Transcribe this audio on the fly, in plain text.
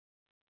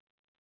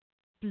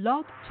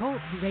Blog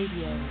Talk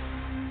Radio.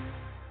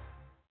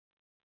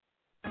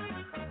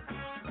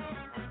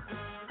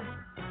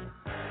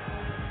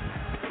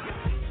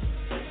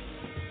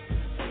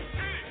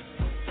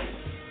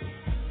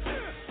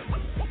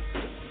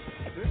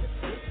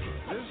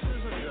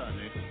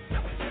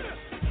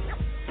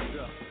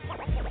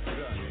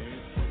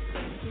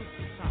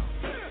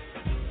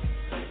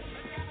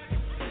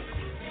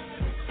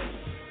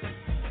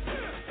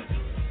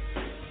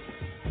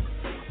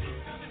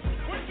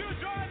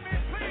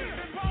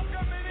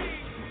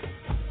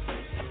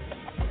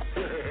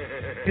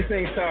 This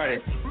thing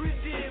started.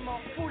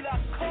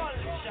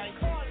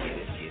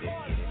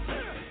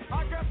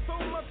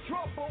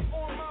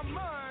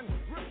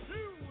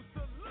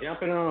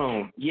 Jumping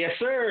on. Yes,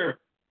 sir.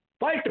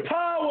 Fight the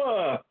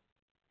power.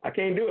 I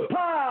can't do it.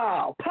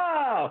 Pow,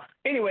 pow.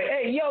 Anyway,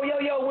 hey, yo,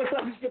 what's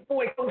up? This is your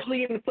boy, Coach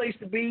Lee, in the place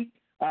to be.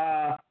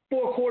 4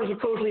 quarters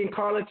with Coach Lee and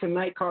Carla.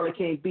 Tonight, Carla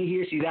can't be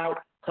here. She's out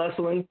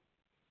hustling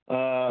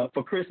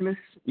for Christmas.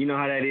 You know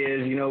how that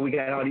is. You know, we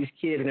got all these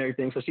kids and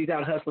everything, so she's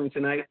out hustling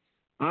tonight.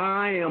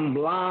 I am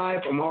live.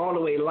 I'm all the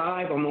way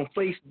live. I'm on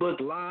Facebook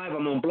Live.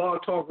 I'm on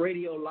Blog Talk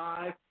Radio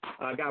Live.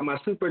 I got my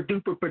super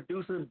duper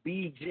producer,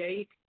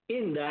 BJ,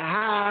 in the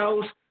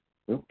house,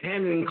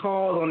 handling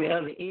calls on the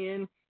other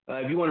end.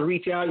 If you want to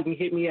reach out, you can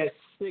hit me at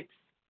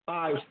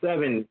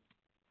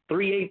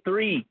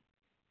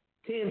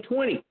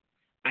 657-383-1020.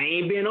 I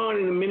ain't been on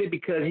in a minute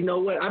because, you know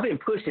what, I've been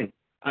pushing.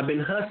 I've been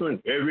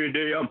hustling. Every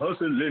day I'm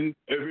hustling.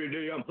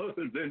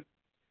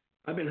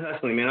 I've been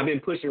hustling, man. I've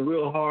been pushing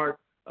real hard.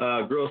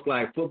 Girls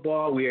flag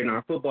football. We're in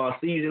our football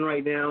season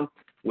right now,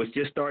 which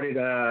just started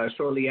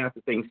shortly after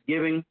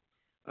Thanksgiving.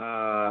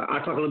 I'll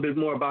talk a little bit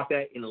more about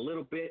that in a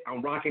little bit.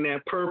 I'm rocking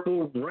that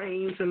purple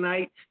rain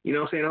tonight. You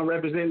know what I'm saying? I'm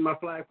representing my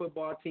flag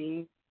football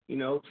team, you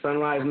know,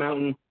 Sunrise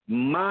Mountain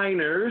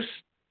Miners.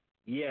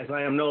 Yes,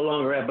 I am no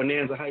longer at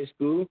Bonanza High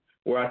School,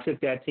 where I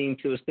took that team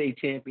to a state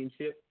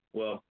championship.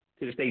 Well,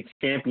 to the state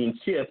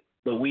championship,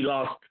 but we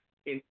lost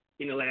in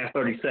the last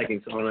 30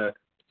 seconds on a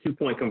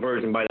 2-point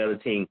conversion by the other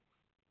team.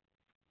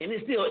 And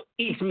it still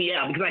eats me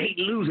out because I hate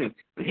losing.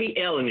 I hate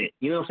L'ing it.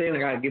 You know what I'm saying? I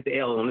got to get the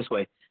L on this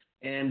way.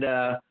 And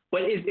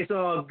but it's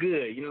all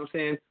good. You know what I'm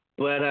saying?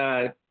 But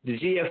the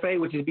GFA,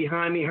 which is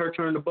behind me, her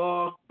turn the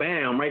ball,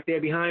 bam, right there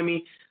behind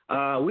me.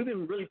 We've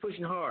been really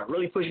pushing hard,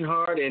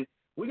 and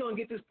we're going to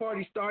get this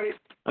party started.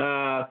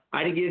 I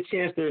didn't get a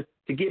chance to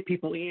get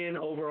people in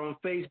over on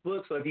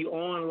Facebook. So if you're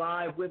on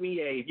live with me,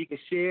 hey, if you can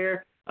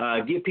share,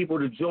 get people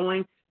to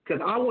join.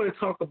 Because I want to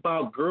talk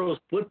about girls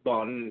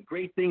football and the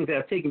great things that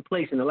have taken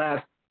place in the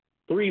last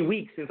 3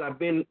 weeks since I've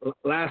been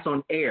last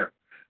on air.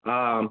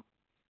 A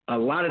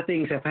lot of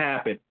things have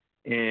happened,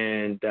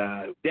 and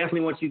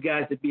definitely want you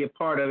guys to be a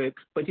part of it.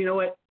 But you know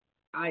what?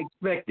 I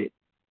expect it.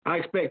 I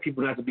expect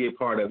people not to be a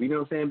part of it. You know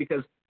what I'm saying?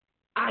 Because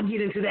I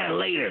get into that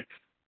later.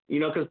 You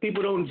know, because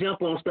people don't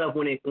jump on stuff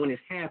when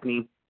it's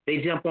happening. They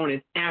jump on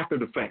it after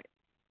the fact.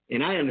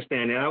 And I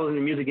understand that. I was in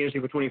the music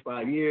industry for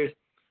 25 years.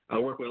 I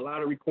worked with a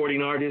lot of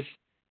recording artists,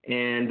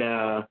 and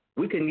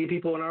we couldn't get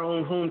people in our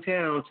own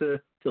hometown to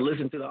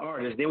listen to the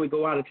artist. Then we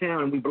go out of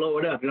town and we blow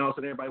it up, and all of a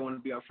sudden everybody wanted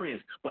to be our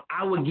friends. But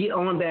I would get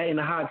on that in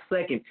a hot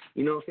second.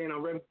 You know what I'm saying?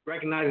 I'm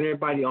recognizing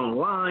everybody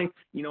online.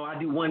 You know, I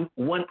do one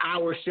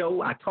hour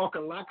show. I talk a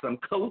lot because I'm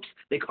coach.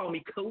 They call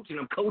me coach, and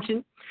I'm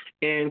coaching.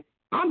 And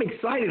I'm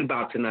excited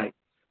about tonight.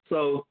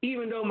 So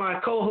even though my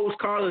co-host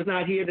Carla is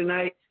not here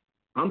tonight,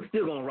 I'm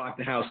still going to rock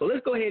the house. So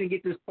let's go ahead and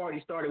get this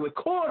party started with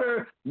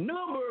quarter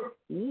number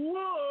one.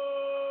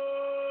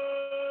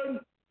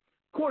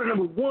 Quarter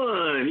number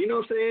one. You know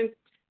what I'm saying?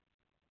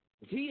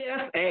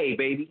 GFA,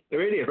 baby.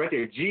 There it is, right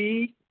there.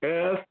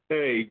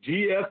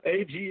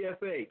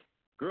 GFA.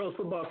 Girls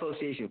Football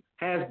Association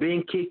has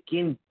been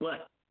kicking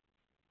butt.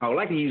 I would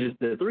like to use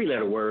the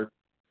 3-letter word,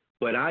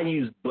 but I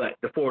use butt,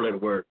 the 4-letter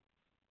word.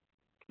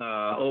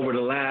 Over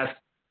the last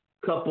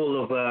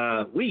couple of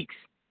weeks,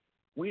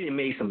 we done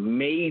made some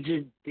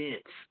major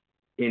dents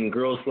in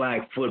girls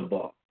flag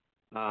football.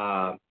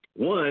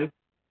 One,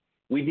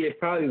 we did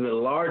probably the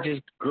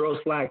largest girls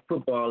flag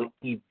football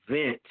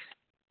event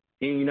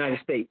in the United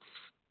States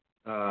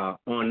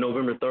on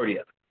November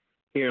 30th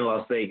here in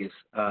Las Vegas.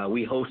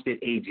 We hosted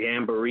a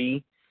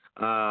jamboree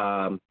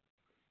where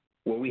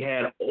we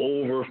had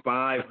over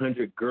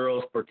 500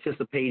 girls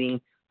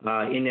participating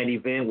in that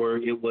event, where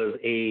it was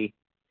a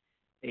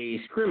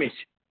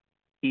scrimmage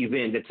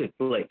event that took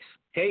place.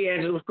 Hey,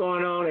 Angela, what's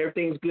going on?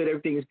 Everything's good.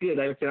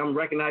 Like I said, I'm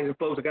recognizing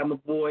folks. I got my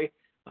boy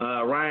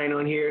Ryan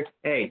on here.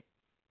 Hey,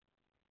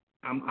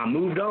 I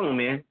moved on,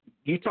 man.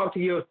 You talk to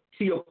your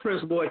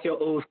principal at your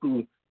old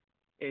school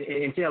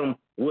and tell them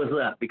what's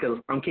up, because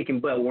I'm kicking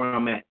butt where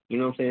I'm at. You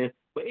know what I'm saying?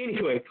 But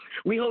anyway,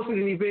 we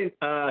hosted an event,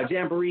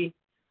 jamboree,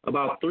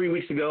 about 3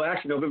 weeks ago,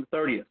 actually November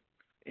 30th.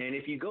 And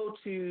if you go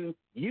to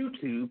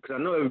YouTube, because I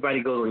know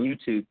everybody goes on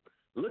YouTube,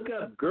 look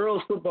up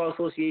Girls Football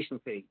Association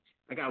page.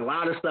 I got a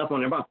lot of stuff on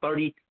there, about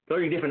 30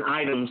 different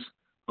items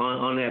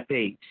on that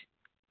page.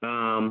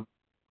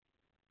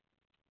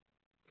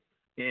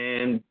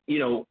 And, you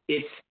know,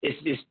 it's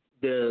just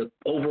the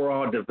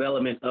overall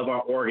development of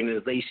our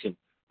organization.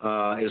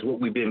 is what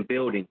we've been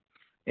building.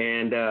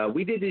 And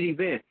we did the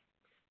event.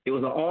 It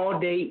was an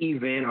all-day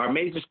event. Our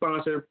major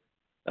sponsor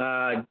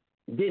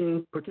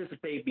didn't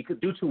participate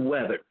due to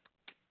weather.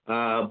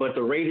 But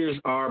the Raiders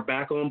are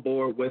back on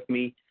board with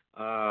me.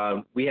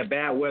 We had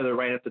bad weather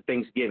right after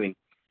Thanksgiving,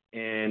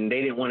 and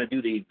they didn't want to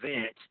do the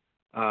event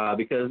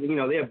because,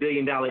 they're a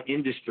billion-dollar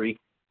industry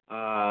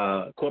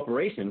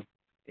corporation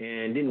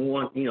and didn't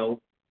want,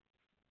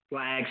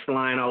 flags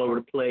flying all over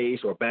the place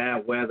or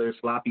bad weather,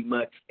 sloppy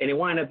mud. And it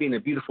wound up being a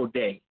beautiful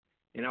day.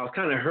 And I was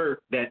kind of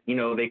hurt that,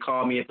 they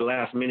called me at the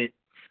last minute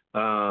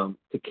to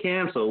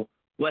cancel,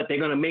 but they're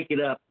going to make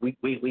it up. We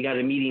got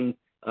a meeting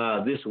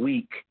this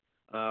week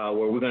where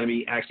we're going to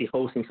be actually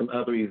hosting some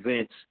other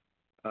events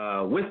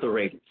with the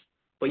Raiders.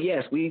 But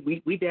yes,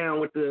 we down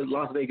with the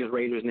Las Vegas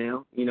Raiders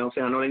now. I know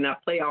they're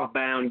not playoff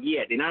bound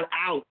yet. They're not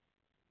out.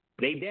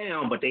 They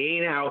down, but they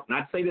ain't out.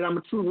 Not to say that I'm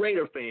a true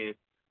Raider fan,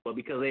 but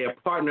because they're a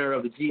partner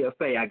of the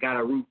GFA, I got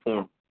to root for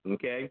them,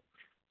 okay?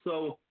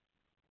 So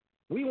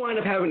we wound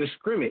up having a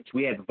scrimmage.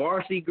 We had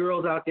varsity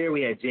girls out there.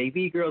 We had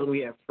JV girls. And we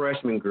had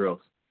freshman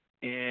girls.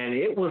 And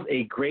it was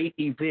a great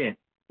event.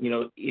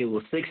 It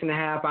was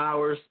 6.5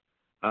 hours.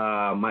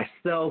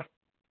 Myself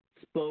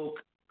spoke.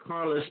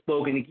 Carla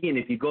spoke. And, again,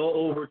 if you go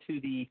over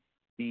to the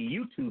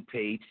YouTube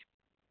page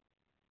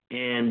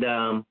and,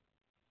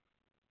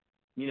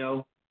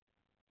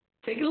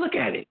 take a look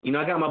at it.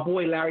 I got my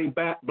boy Larry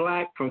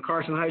Black from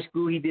Carson High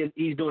School.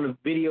 He's doing a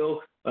video.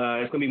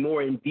 It's going to be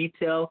more in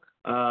detail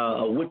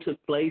of what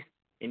took place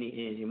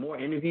in more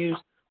interviews.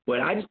 But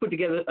I just put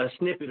together a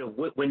snippet of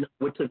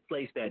what took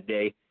place that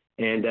day,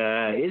 and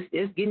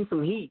it's getting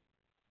some heat.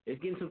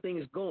 It's getting some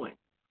things going.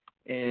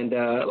 And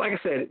like I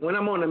said, when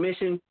I'm on a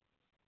mission,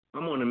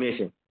 I'm on a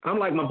mission. I'm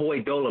like my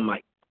boy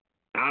Dolomite.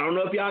 I don't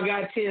know if y'all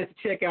got a chance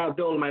to check out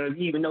Dolomite or if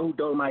you even know who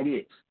Dolomite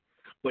is.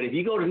 But if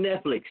you go to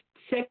Netflix,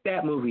 check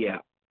that movie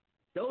out.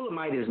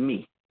 Dolomite is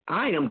me.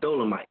 I am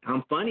Dolomite.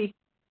 I'm funny.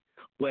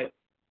 But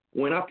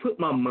when I put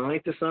my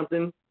mind to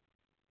something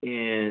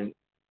and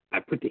I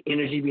put the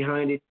energy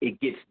behind it, it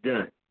gets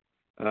done.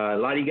 A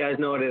lot of you guys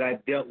know that I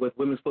dealt with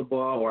women's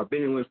football, or I've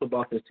been in women's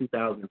football since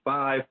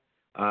 2005.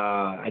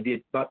 I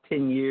did about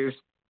 10 years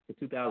in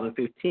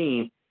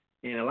 2015.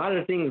 And a lot of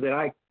the things that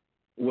I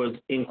was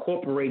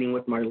incorporating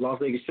with my Las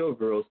Vegas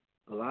Showgirls,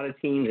 a lot of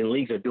teams and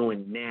leagues are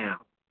doing now.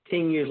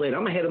 10 years later,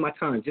 I'm ahead of my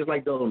time, just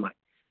like Dolomite.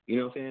 You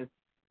know what I'm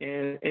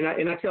saying?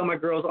 And I tell my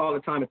girls all the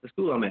time at the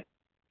school I'm at,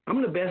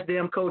 I'm the best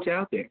damn coach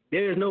out there.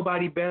 There is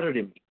nobody better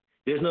than me.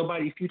 There's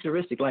nobody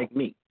futuristic like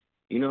me.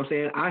 You know what I'm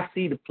saying? I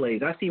see the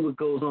plays. I see what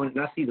goes on, and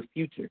I see the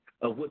future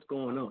of what's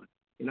going on.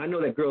 And I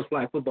know that girls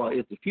flag football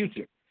is the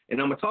future. And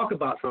I'm going to talk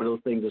about some of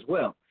those things as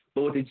well.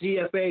 But with the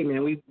GFA,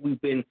 man,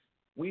 we've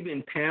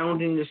been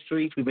pounding the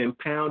streets. We've been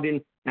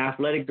pounding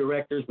athletic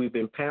directors. We've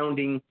been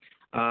pounding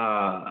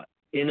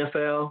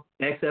NFL,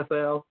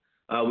 XFL.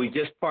 We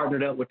just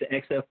partnered up with the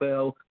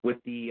XFL with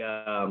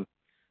the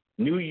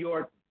New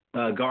York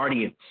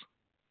Guardians.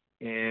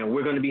 And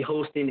we're going to be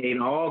hosting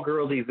an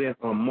all-girls event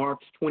on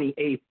March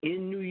 28th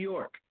in New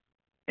York.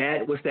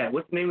 At, what's that?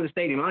 What's the name of the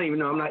stadium? I don't even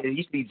know. It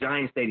used to be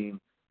Giant Stadium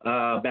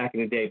back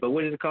in the day. But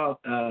what is it called?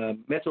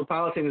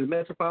 Metropolitan? Is it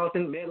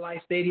Metropolitan?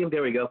 MetLife Stadium?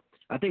 There we go.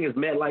 I think it's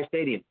MetLife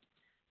Stadium.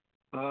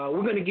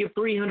 We're going to give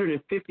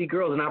 350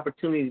 girls an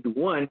opportunity to,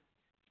 one,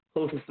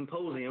 host a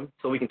symposium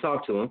so we can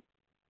talk to them.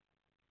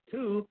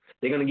 Two,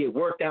 they're going to get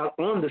worked out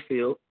on the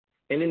field.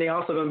 And then they're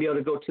also going to be able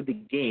to go to the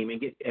game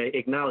and get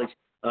acknowledged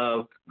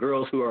of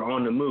girls who are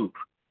on the move.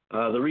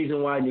 The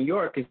reason why New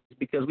York is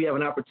because we have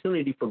an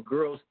opportunity for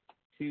girls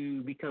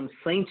to become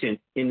sanctioned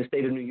in the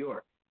state of New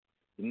York.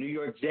 The New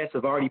York Jets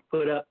have already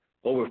put up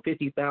over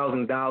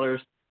 $50,000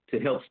 to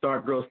help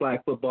start girls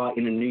flag football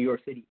in the New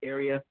York City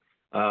area.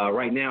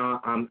 Right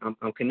now, I'm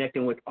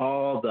connecting with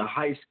all the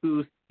high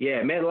schools.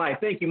 Yeah,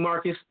 MetLife. Thank you,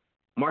 Marcus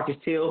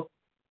Till.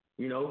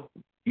 You know,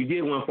 you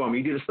did one for me.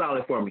 You did a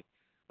solid for me.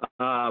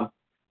 But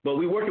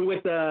we're working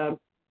with the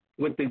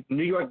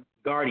New York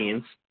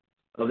Guardians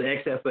of the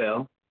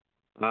XFL.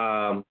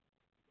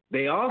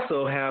 They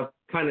also have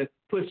kind of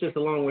pushed us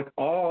along with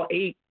all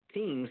 8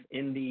 teams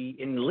in the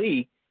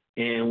league,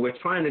 and we're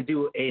trying to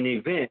do an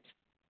event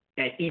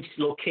at each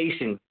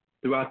location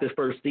throughout this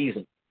first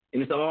season.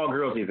 And it's an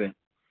all-girls event.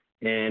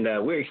 And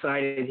we're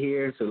excited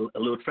here. So a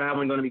little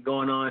traveling going to be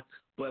going on.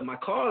 But my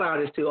call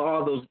out is to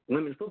all those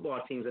women's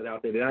football teams that are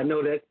out there that I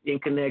know that's in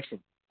connection.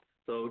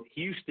 So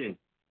Houston,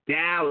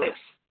 Dallas,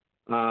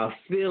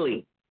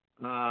 Philly,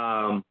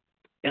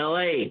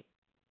 LA.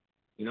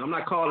 You know, I'm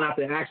not calling out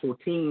the actual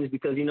teams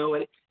because, you know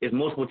what, there's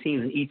multiple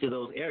teams in each of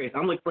those areas.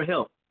 I'm looking for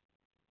help,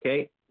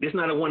 okay? This is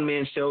not a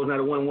one-man show. It's not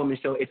a one-woman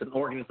show. It's an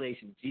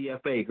organization,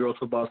 GFA, Girls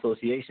Football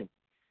Association.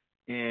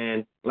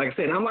 And like I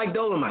said, I'm like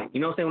Dolomite. You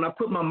know what I'm saying? When I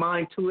put my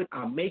mind to it,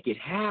 I make it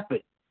happen.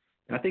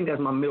 I think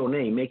that's my middle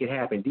name, Make It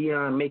Happen.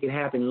 Dion, Make It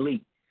Happen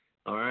Lee.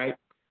 All right?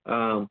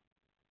 And,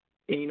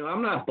 you know,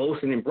 I'm not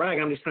boasting and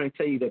bragging. I'm just trying to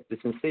tell you that the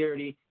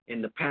sincerity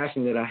and the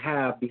passion that I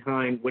have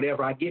behind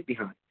whatever I get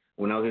behind.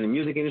 When I was in the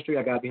music industry,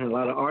 I got behind a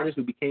lot of artists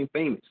who became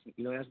famous.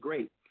 You know, that's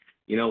great.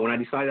 You know, when I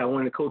decided I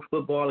wanted to coach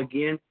football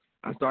again,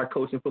 I started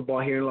coaching football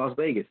here in Las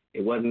Vegas.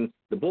 It wasn't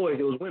the boys,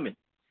 it was women.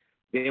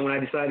 Then when I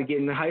decided to get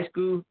into high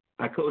school,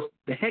 I coached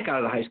the heck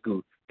out of the high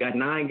school. Got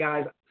 9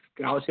 guys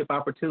scholarship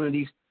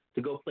opportunities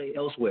to go play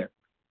elsewhere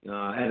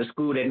at a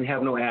school that didn't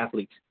have no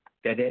athletes.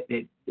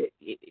 They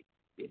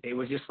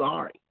were just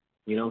sorry.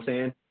 You know what I'm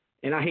saying?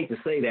 And I hate to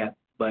say that,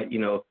 but, you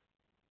know,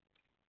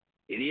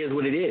 it is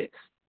what it is.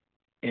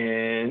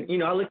 And, you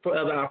know, I look for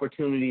other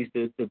opportunities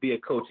to be a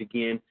coach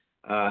again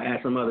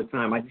at some other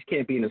time. I just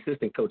can't be an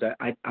assistant coach.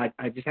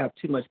 I just have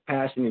too much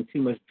passion and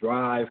too much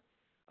drive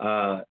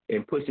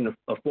in pushing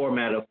a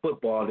format of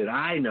football that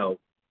I know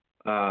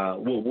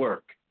will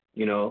work.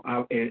 You know,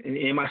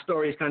 and my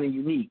story is kind of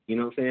unique. You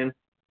know what I'm saying?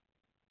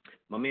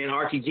 My man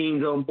Archie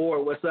Jean's on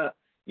board. What's up?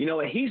 You know,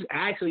 he's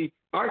actually,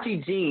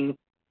 Archie Jean,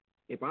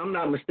 if I'm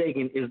not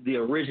mistaken, is the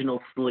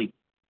original Flea.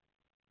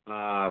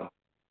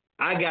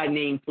 I got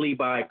named Flea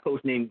by a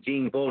coach named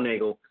Gene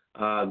Volnagel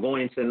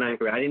going into the 9th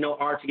grade. I didn't know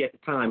Archie at the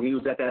time. He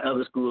was at that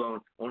other school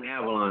on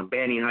Avalon,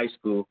 Banning High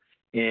School.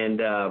 And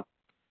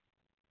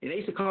they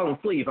used to call him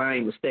Flea, if I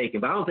ain't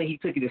mistaken. But I don't think he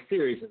took it as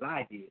serious as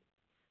I did.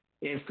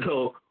 And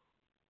so,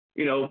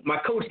 you know, my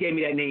coach gave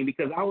me that name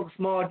because I was a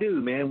small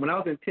dude, man. When I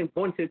was going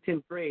to the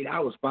 10th grade, I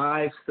was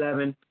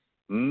 5'7",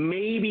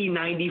 maybe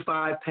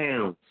 95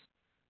 pounds.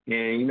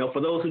 And, you know,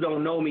 for those who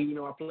don't know me, you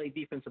know, I played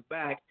defensive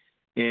back.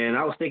 And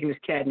I was taking this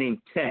cat named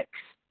Tex.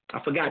 I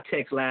forgot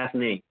Tex's last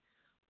name.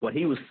 But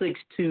he was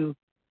 6'2",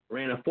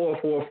 ran a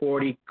 4.4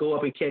 40, go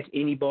up and catch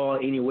any ball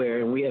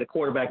anywhere. And we had a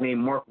quarterback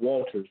named Mark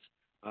Walters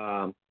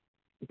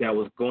that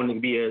was going to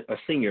be a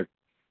senior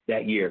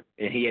that year.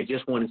 And he had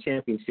just won a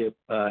championship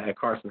at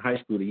Carson High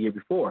School the year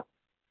before.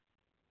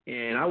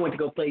 And I went to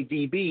go play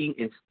DB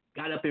and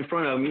got up in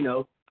front of him, you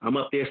know. I'm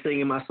up there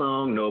singing my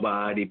song,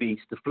 Nobody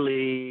Beats the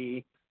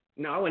Flea.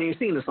 No, I wasn't even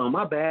singing the song.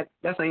 My bad.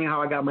 That's ain't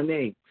how I got my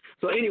name.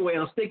 So anyway,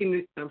 I'm sticking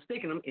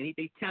him, and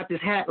they tapped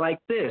his hat like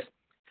this.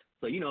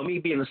 So, you know, me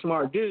being a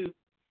smart dude,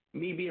 I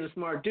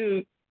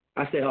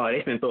said, oh,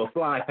 they finna throw a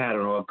fly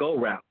pattern or a go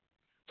route.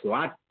 So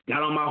I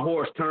got on my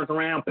horse, turned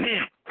around,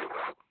 bam.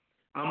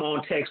 I'm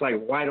on Tex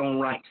like white on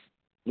rice,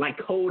 like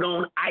cold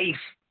on ice,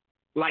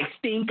 like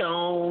stink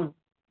on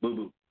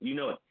boo-boo. You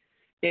know it.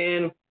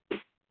 And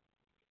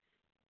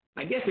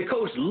I guess the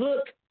coach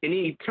looked, and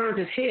he turned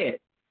his head.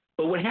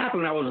 But what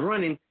happened, I was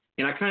running,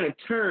 and I kind of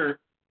turned,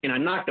 and I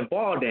knocked the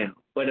ball down.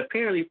 But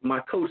apparently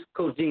my coach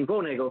Gene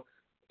Vonagel,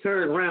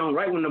 turned around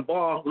right when the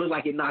ball looked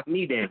like it knocked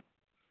me down.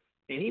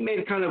 And he made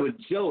a kind of a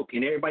joke,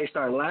 and everybody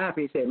started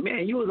laughing. He said,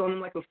 man, you was on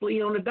him like a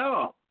flea on a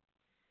dog.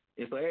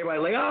 And so everybody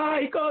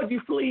like, he called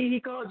you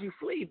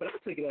flea. But I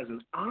took it as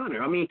an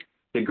honor. I mean,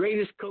 the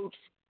greatest coach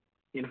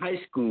in high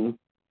school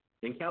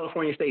in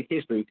California state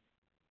history,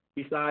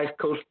 besides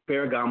Coach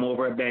Ferragamo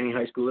over at Banning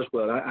High School as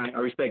well. I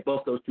respect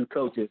both those two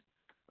coaches.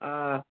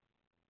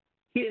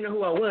 He didn't know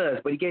who I was,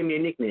 but he gave me a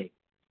nickname.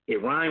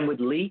 It rhymed with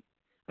Lee.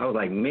 I was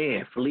like,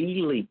 man,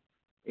 Flea Lee.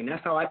 And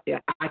that's how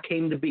I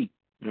came to be,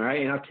 all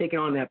right? And I've taken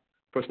on that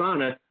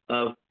persona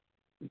of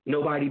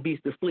Nobody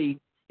Beats the Flea.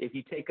 If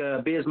you take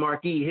Biz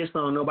Markie, his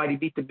song, Nobody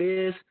Beat the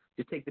Biz,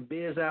 just take the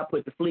Biz out,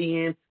 put the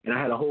Flea in, and I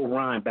had a whole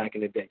rhyme back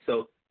in the day.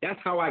 So that's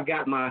how I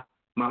got my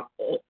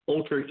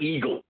alter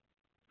ego,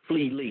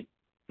 Flea Lee,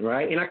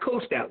 right? And I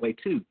coach that way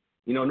too.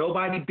 You know,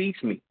 nobody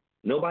beats me.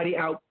 Nobody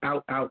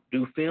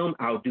outdo film,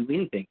 outdo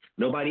anything.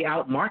 Nobody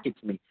out markets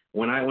me.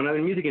 When I was in the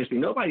music industry,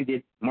 nobody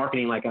did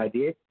marketing like I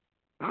did.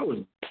 I was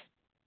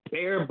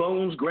bare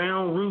bones,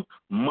 ground root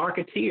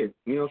marketeer.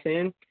 You know what I'm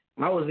saying?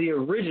 I was the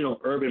original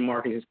urban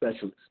marketing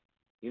specialist.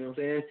 You know what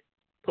I'm saying?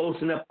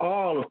 Posting up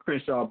all of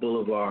Crenshaw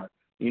Boulevard.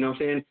 You know what I'm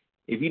saying?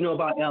 If you know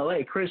about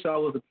L.A., Crenshaw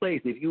was the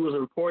place. If you was a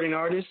recording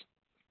artist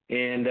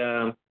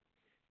and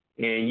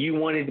you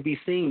wanted to be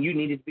seen, you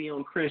needed to be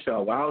on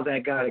Crenshaw. Well, I was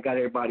that guy that got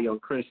everybody on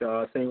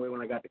Crenshaw, same way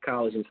when I got to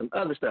college and some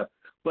other stuff.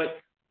 But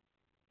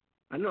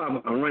I know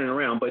I'm running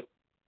around, but,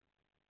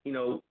 you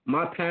know,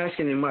 my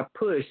passion and my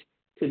push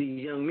to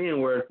these young men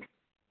were,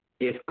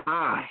 if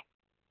I,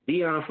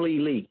 Dion Flea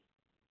Lee,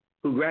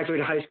 who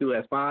graduated high school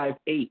at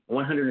 5'8",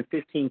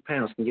 115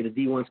 pounds, can get a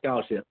D1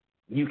 scholarship,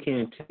 you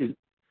can too.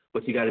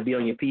 But you got to be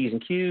on your P's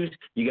and Q's.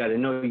 You got to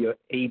know your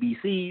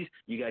ABCs.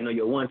 You got to know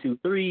your 1, 2,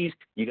 3s.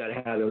 You got to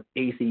have the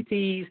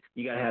ACTs.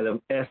 You got to have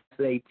the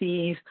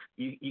SATs.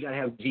 You got to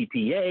have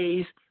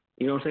GPAs.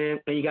 You know what I'm saying?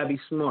 And you got to be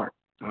smart.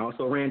 I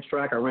also ran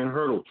track. I ran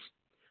hurdles.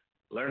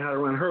 Learned how to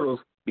run hurdles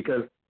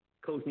because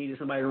coach needed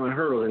somebody to run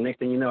hurdles. And next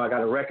thing you know, I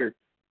got a record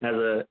as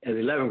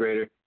 11th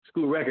grader,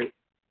 school record,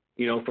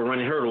 you know, for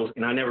running hurdles.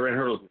 And I never ran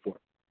hurdles before.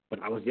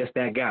 But I was just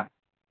that guy.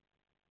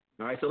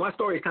 All right. So my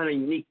story is kind of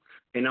unique,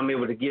 and I'm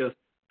able to give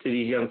to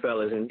these young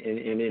fellas, and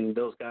then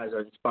those guys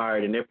are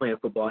inspired, and they're playing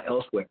football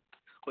elsewhere.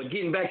 But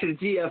getting back to the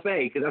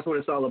GFA, because that's what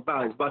it's all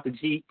about. It's about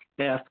the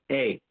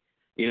GFA.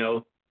 You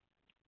know,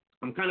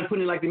 I'm kind of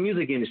putting it like the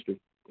music industry.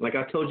 Like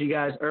I told you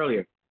guys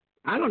earlier,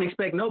 I don't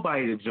expect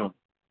nobody to join.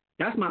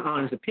 That's my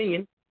honest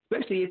opinion,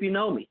 especially if you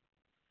know me.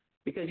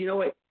 Because you know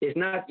what? It's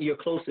not your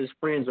closest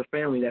friends or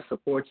family that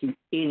support you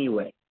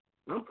anyway.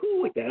 I'm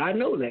cool with that. I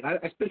know that.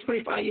 I spent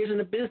 25 years in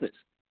the business.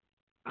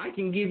 I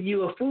can give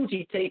you a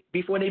Fuji tape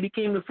before they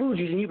became the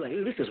Fugees, and you're like,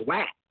 "Ooh, this is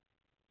whack."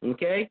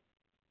 Okay?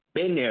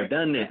 Been there,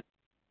 done that.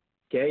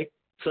 Okay?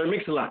 Sir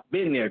Mix-a-Lot,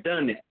 been there,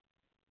 done that.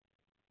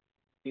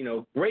 You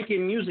know,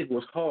 breaking music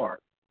was hard.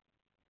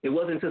 It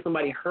wasn't until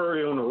somebody heard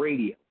it on the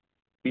radio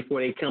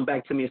before they come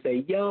back to me and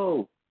say,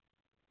 yo,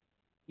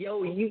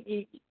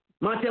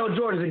 Montel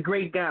Jordan's a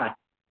great guy.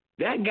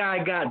 That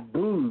guy got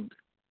booed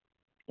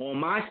on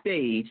my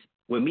stage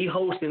with me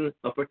hosting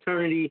a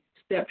fraternity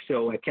step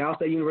show at Cal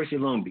State University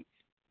of Long Beach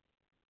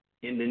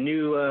in the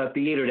new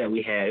theater that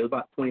we had. It was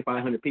about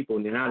 2,500 people,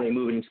 and now they're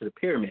moving into the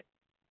pyramid,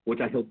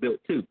 which I helped build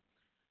too.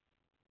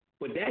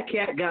 But that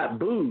cat got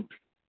booed.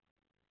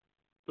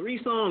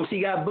 3 songs he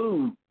got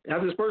booed.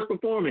 That was his first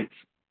performance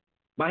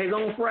by his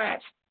own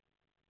frats.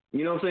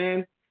 You know what I'm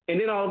saying? And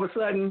then all of a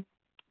sudden,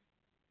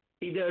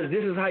 he does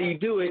This Is How You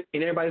Do It,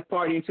 and everybody's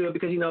partying to it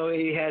because, you know,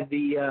 he had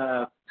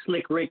the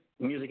Slick Rick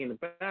music in the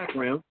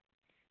background.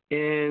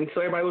 And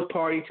so everybody was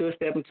partying to it,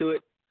 stepping to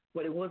it.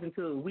 But it wasn't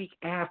until a week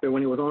after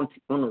when it was on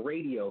the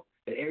radio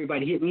that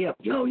everybody hit me up.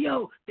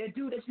 Yo, that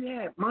dude that you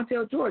had,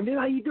 Montel Jordan, this is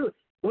how you do it.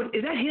 What,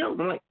 is that him?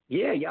 I'm like,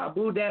 yeah, y'all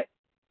booed that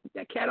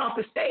cat off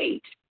the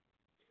stage.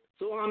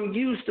 So I'm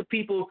used to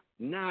people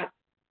not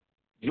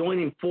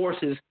joining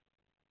forces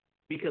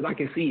because I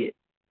can see it.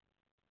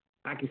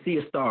 I can see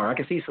a star. I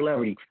can see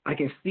celebrity. I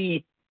can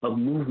see a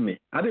movement.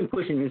 I've been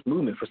pushing this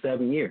movement for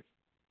 7 years.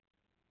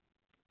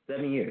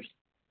 7 years.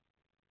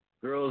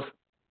 Girls'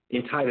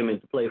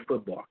 entitlement to play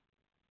football.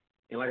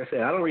 And like I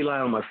said, I don't rely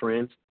on my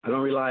friends. I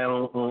don't rely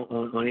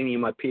on any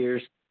of my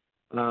peers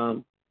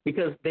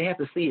because they have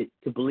to see it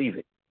to believe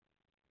it.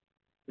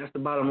 That's the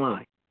bottom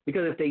line.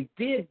 Because if they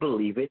did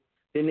believe it,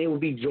 then they would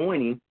be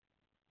joining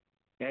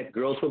at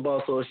Girls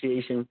Football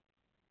Association.org.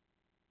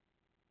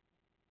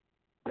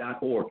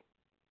 That's all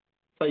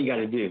you got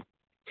to do.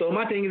 So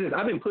my thing is this.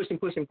 I've been pushing,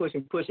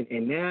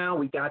 and now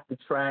we got the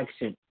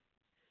traction.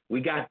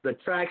 We got the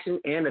traction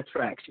and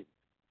attraction.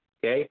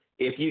 Okay?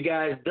 If you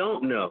guys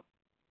don't know,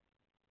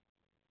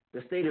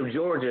 the state of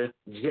Georgia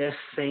just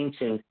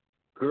sanctioned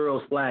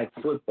girls flag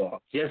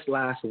football just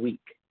last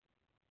week.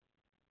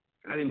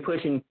 I've been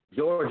pushing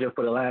Georgia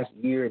for the last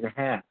year and a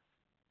half.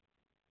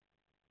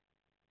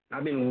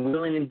 I've been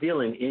willing and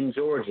dealing in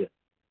Georgia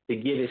to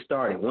get it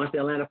started. Once the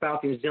Atlanta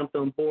Falcons jumped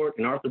on board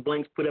and Arthur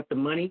Blanks put up the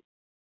money,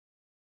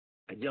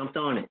 I jumped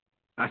on it.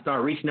 I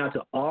started reaching out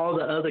to all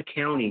the other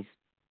counties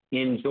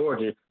in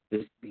Georgia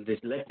to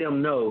just let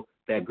them know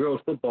that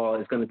girls football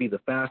is going to be the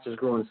fastest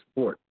growing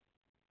sport.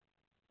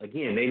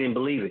 Again, they didn't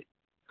believe it.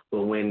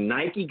 But when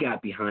Nike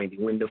got behind it,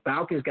 when the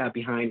Falcons got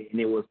behind it, and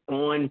it was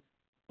on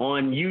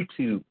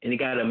YouTube, and it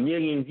got 1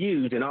 million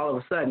views, and all of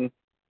a sudden,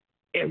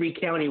 every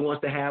county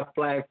wants to have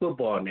flag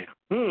football now.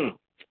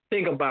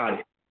 Think about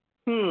it.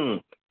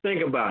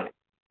 Think about it.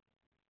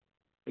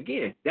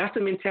 Again, that's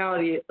the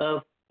mentality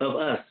of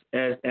us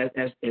as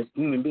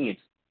human beings.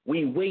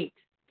 We wait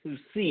to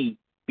see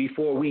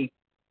before we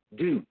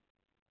do.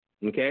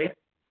 Okay?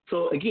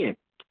 So again,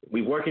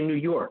 we work in New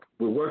York.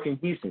 We work in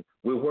Houston.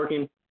 We're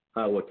working,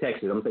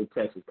 Texas. I'm going to say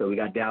Texas because we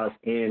got Dallas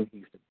and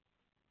Houston.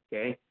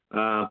 Okay?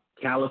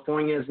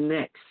 California is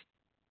next.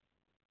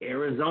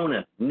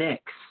 Arizona,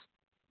 next.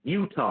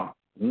 Utah,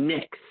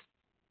 next.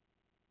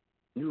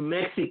 New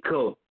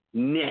Mexico,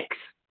 next.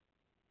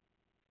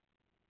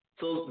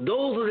 So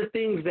those are the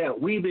things that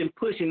we've been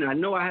pushing. I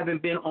know I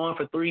haven't been on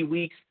for 3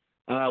 weeks,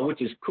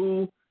 which is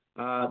cool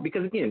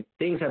because, again,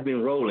 things have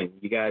been rolling.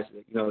 You guys,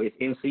 you know, it's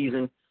in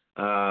season.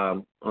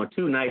 On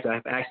 2 nights,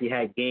 I've actually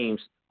had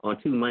games on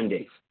 2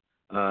 Mondays.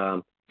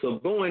 So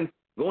going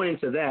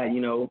into that,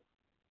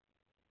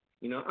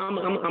 I'm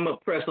gonna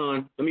press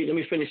on. Let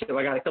me finish up.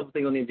 I got a couple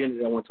things on the agenda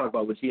that I want to talk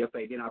about with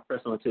GFA. Then I'll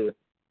press on to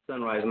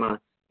Sunrise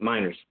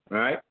Miners. All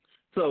right.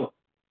 So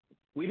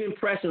we've been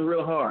pressing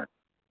real hard.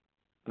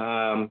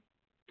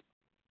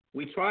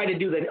 We tried to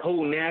do that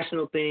whole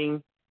national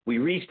thing. We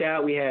reached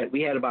out. We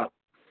had about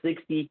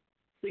 60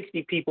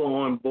 people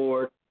on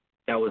board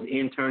that was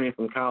interning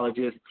from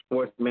colleges,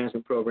 sports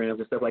management programs,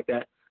 and stuff like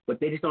that.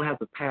 But they just don't have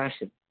the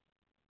passion,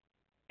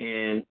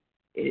 and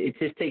it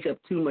just takes up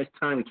too much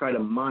time to try to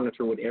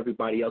monitor what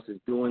everybody else is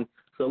doing.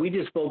 So we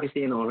just focus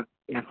in on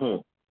at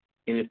home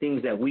and the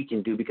things that we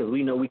can do because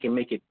we know we can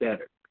make it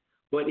better.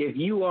 But if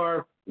you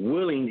are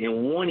willing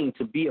and wanting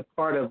to be a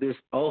part of this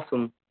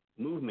awesome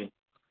movement,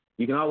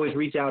 you can always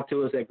reach out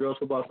to us at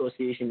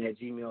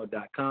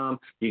girlsfootballassociation@gmail.com.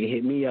 You can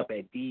hit me up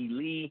at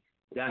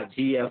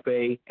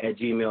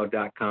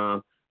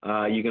dlee.gfa@gmail.com.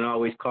 You can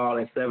always call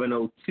at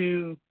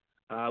 702,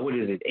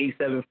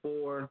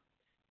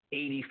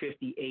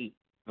 874-8058.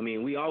 I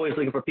mean, we always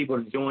looking for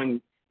people to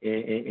join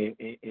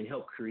and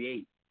help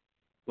create.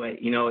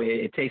 But,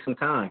 it takes some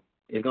time.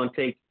 It's going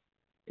to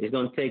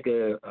take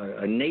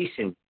a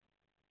nation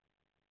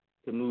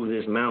to move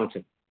this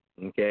mountain,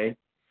 okay?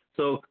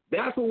 So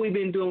that's what we've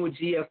been doing with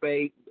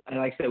GFA.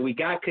 Like I said, we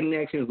got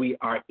connections. We're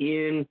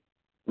in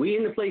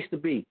the place to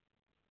be.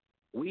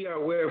 We are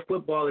where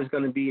football is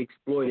going to be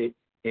exploited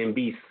and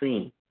be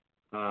seen.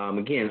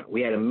 Again, we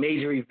had a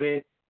major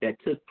event that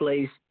took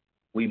place.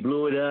 We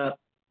blew it up.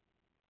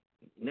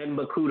 nothing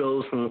but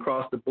kudos from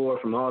across the board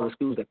from all the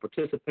schools that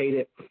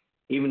participated,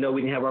 even though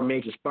we didn't have our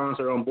major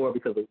sponsor on board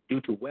because of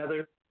due to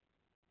weather.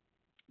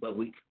 But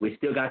we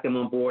still got them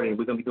on board, and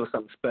we're going to be doing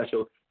something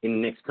special in the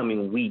next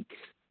coming weeks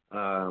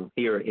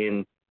here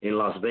in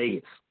Las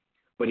Vegas.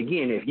 But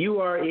again, if you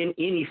are in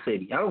any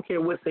city, I don't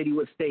care what city,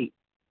 what state,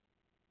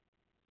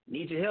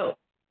 need your help.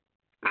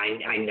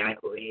 It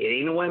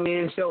ain't a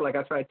one-man show like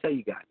I try to tell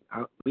you guys.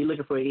 We're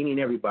looking for any and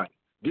everybody.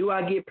 Do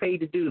I get paid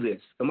to do this?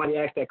 Somebody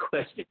asked that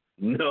question.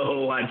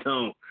 No, I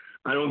don't.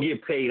 I don't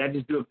get paid. I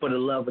just do it for the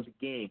love of the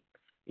game.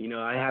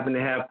 I happen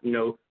to have,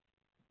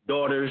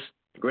 daughters,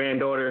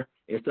 granddaughter,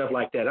 and stuff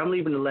like that. I'm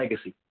leaving a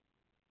legacy.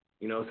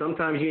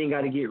 Sometimes you ain't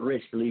got to get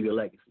rich to leave your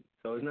legacy.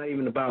 So it's not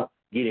even about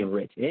getting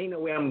rich. There ain't no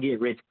way I'm going to get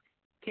rich.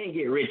 Can't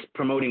get rich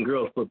promoting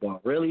girls football.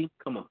 Really?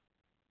 Come on.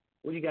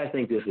 What do you guys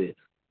think this is?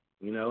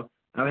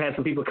 I've had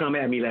some people come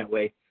at me that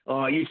way.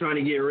 Oh, you trying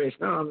to get rich?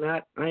 No, I'm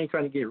not. I ain't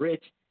trying to get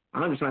rich.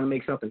 I'm just trying to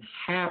make something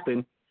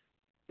happen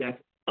that's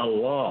a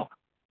law.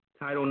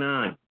 Title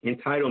IX,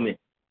 entitlement,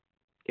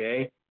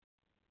 okay?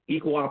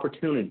 Equal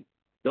opportunity.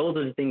 Those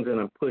are the things that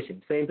I'm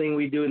pushing. Same thing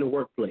we do in the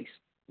workplace,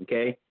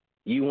 okay?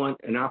 You want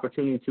an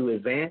opportunity to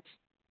advance?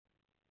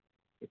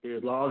 If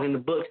there's laws in the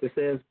books that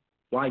says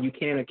why you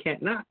can or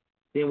can't not,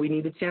 then we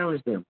need to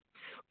challenge them.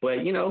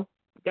 But, you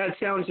got to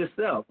challenge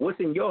yourself. What's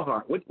in your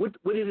heart? What is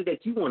it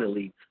that you want to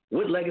leave?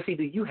 What legacy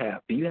do you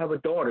have? Do you have a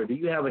daughter? Do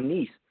you have a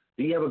niece?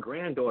 Do you have a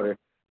granddaughter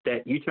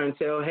that you try to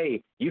tell,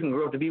 hey, you can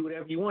grow up to be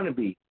whatever you want to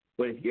be?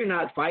 But if you're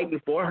not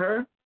fighting for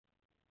her,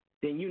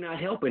 then you're not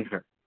helping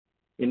her.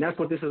 And that's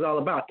what this is all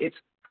about. It's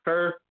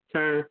her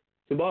turn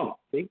to ball.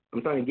 See?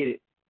 I'm trying to get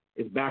it.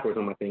 It's backwards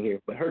on my thing here.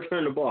 But her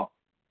turn to ball.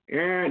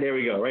 And there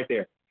we go, right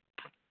there.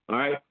 All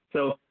right?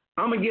 So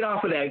I'm going to get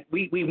off of that.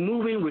 We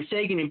moving. We're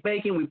shaking and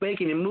baking. We're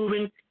baking and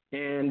moving.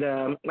 And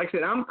like I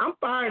said, I'm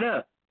fired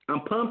up.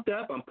 I'm pumped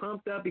up. I'm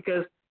pumped up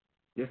because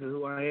this is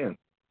who I am.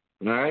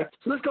 All right?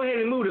 So let's go ahead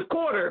and move to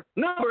quarter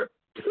number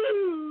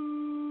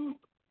 2.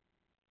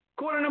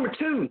 Quarter number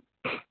 2.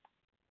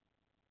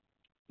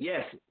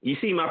 Yes, you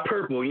see my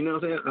purple. You know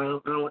what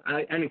I'm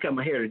saying? I didn't cut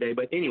my hair today,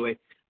 but anyway,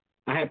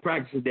 I had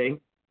practice today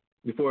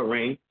before it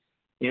rained,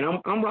 and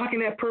I'm rocking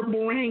that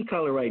purple rain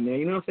color right now.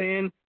 You know what I'm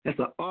saying? That's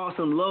an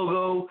awesome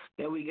logo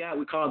that we got.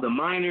 We call it the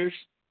Miners.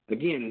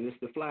 Again, it's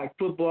the flag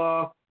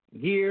football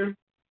gear,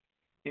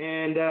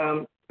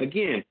 and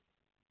again,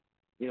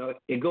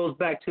 it goes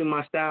back to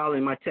my style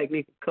and my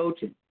technique of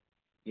coaching.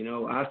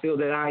 I feel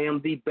that I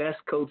am the best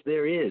coach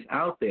there is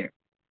out there.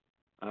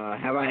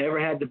 Have I ever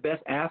had the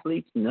best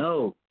athletes?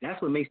 No.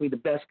 That's what makes me the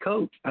best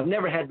coach. I've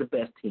never had the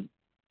best team.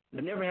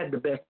 I've never had the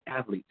best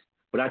athletes.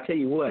 But I tell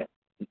you what,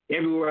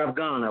 everywhere I've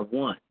gone, I've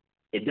won.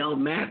 It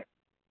don't matter.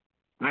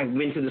 I've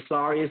been to the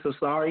sorriest of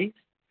sorries.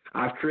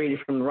 I've created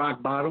from the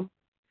rock bottom,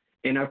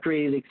 and I've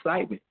created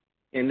excitement.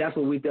 And that's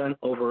what we've done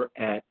over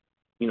at,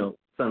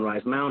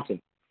 Sunrise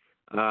Mountain.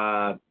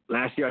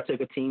 Last year, I took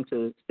a team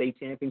to state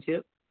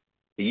championship.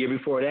 The year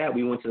before that,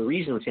 we went to the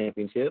regional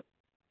championship,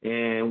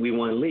 and we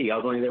won league. I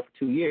was only there for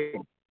 2 years,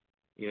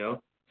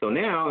 So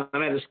now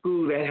I'm at a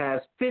school that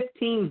has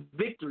 15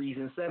 victories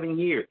in 7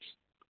 years.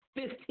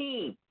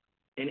 15.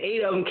 And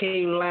 8 of them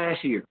came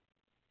last year.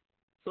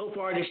 So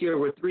far this year,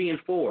 we're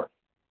 3-4.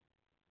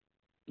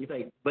 You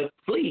think, but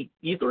Fleet,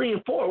 you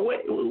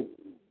 3-4.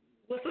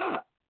 What's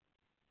up?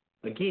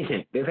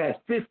 Again, they've had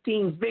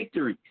 15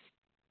 victories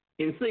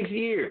in 6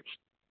 years.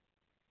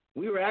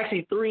 We were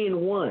actually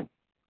 3-1.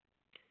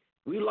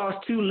 We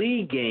lost 2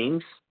 league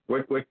games.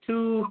 We're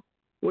 2.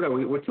 What are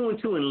we? We're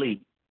 2-2 in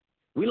league.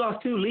 We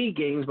lost 2 league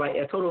games by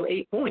a total of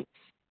 8 points.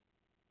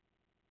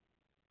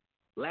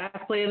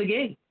 Last play of the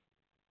game.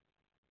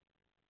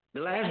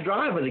 The last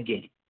drive of the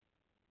game.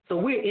 So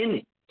we're in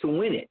it to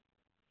win it.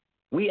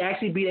 We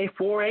actually beat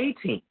a 4A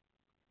team.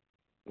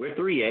 We're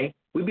 3A.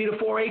 We beat a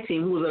 4A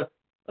team who was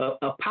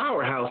a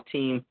powerhouse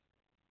team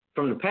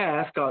from the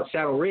past called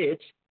Shadow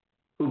Ridge,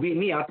 who beat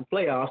me out the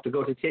playoffs to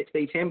go to the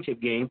state championship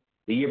game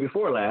the year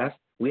before last.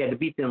 We had to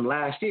beat them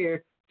last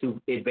year to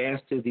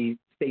advance to the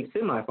state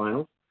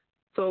semifinals.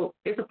 So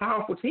it's a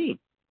powerful team.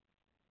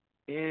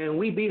 And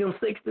we beat them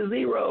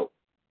 6-0.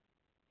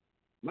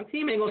 My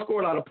team ain't going to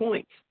score a lot of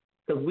points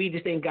because we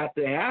just ain't got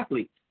the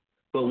athletes.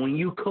 But when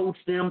you coach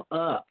them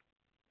up,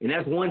 and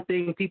that's one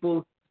thing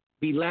people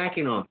be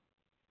lacking on,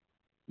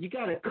 you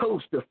got to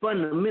coach the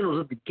fundamentals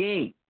of the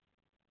game,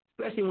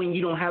 especially when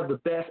you don't have the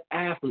best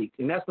athletes.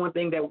 And that's one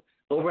thing that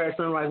over at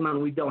Sunrise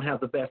Mountain, we don't have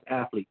the best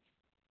athletes.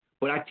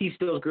 But I teach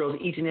those girls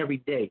each and every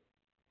day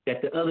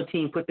that the other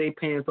team put their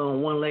pants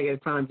on one leg at a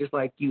time just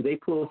like you. They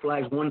pull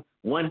flags one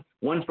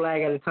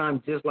flag at a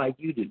time just like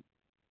you do.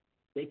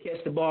 They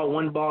catch the ball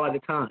one ball at a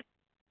time.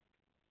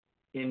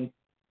 And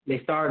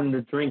they're starting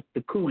to drink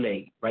the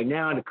Kool-Aid. Right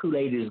now, the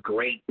Kool-Aid is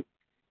great.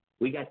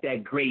 We got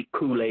that great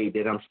Kool-Aid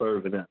that I'm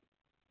serving up.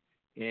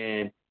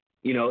 And,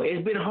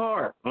 it's been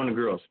hard on the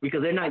girls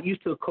because they're not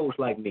used to a coach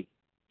like me.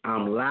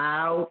 I'm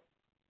loud.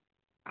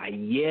 I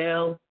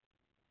yell.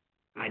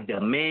 I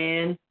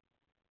demand.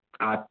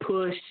 I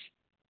push.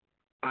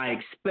 I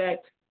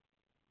expect.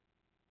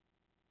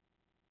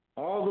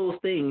 All those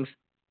things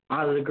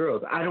out of the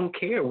girls. I don't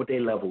care what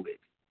their level is.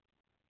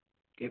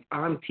 If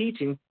I'm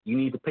teaching, you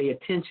need to pay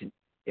attention.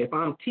 If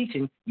I'm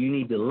teaching, you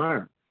need to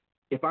learn.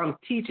 If I'm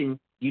teaching,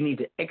 you need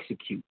to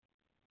execute.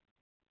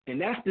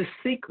 And that's the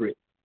secret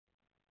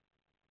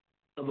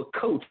of a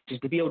coach, is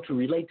to be able to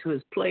relate to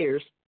his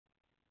players,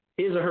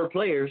 his or her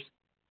players,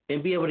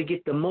 and be able to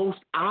get the most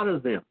out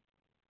of them.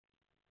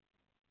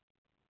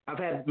 I've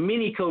had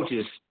many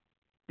coaches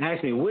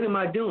ask me, what am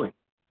I doing?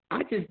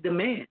 I just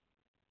demand.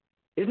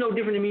 It's no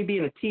different than me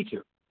being a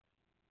teacher.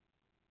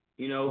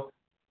 You know,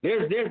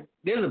 there's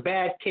a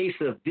bad case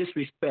of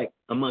disrespect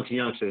amongst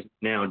youngsters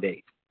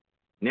nowadays.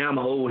 Now I'm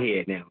an old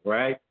head now,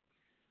 right?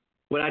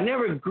 But I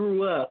never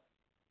grew up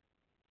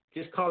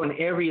just calling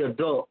every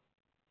adult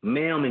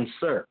ma'am and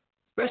sir,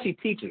 especially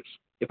teachers,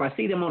 if I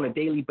see them on a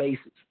daily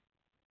basis.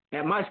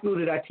 At my school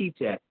that I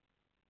teach at,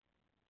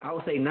 I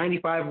would say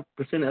 95%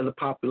 of the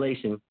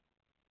population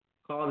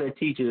call their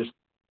teachers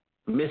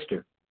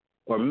Mr.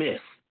 or Miss,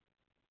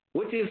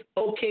 which is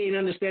okay and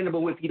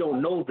understandable if you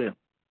don't know them.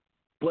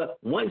 But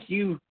once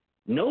you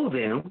know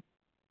them,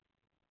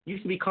 you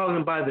should be calling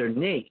them by their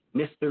name,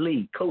 Mr.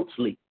 Lee, Coach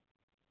Lee.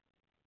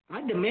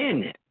 I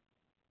demand that.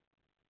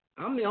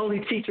 I'm the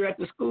only teacher at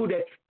the school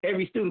that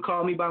every student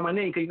call me by my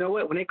name, because you know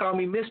what? When they call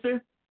me Mr.,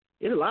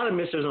 there's a lot of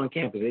misters on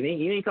campus.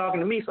 You ain't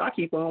talking to me, so I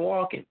keep on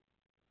walking.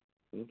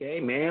 Okay,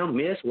 ma'am,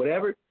 miss,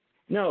 whatever.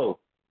 No,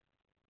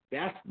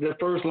 that's the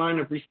first line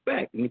of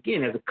respect. And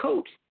again, as a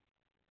coach,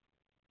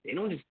 they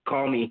don't just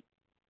call me,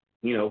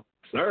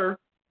 sir.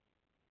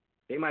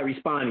 They might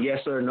respond, yes,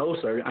 sir, no,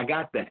 sir. I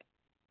got that.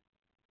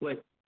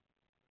 But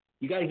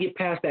you got to get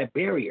past that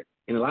barrier.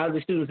 And a lot of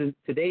the students in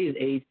today's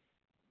age,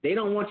 they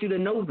don't want you to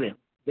know them.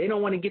 They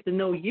don't want to get to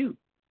know you.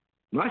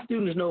 My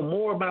students know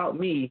more about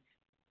me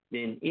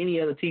than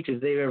any other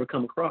teachers they've ever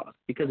come across.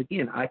 Because,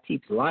 again, I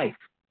teach life.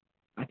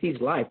 I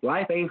teach life.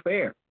 Life ain't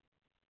fair.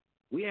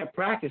 We had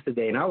practice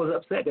today, and I was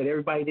upset that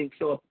everybody didn't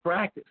show up to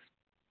practice.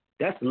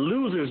 That's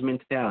loser's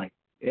mentality.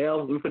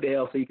 L, we put the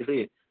L so you can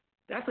see it.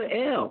 That's an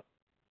L.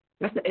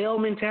 That's the L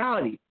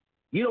mentality.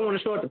 You don't want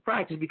to show up to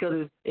practice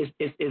because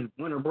it's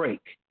winter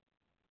break.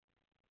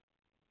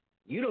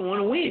 You don't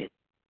want to win.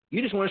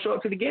 You just want to show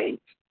up to the games.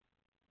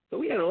 So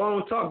we had a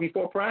long talk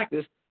before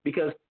practice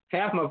because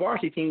half my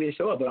varsity team didn't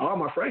show up, but all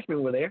my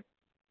freshmen were there.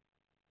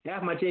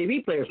 Half my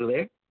JV players were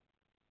there.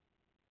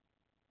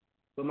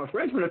 But my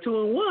freshmen are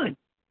 2-1.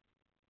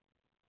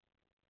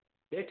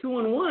 They're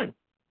 2-1.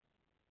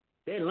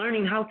 They're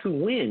learning how to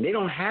win. They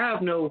don't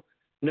have no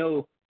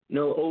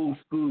old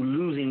school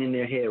losing in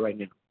their head right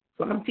now.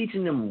 So I'm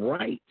teaching them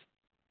right.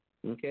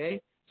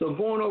 Okay? So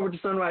going over to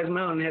Sunrise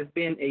Mountain has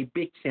been a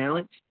big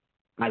challenge.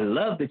 I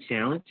love the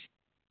challenge.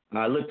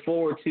 I look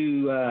forward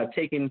to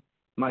taking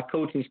my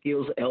coaching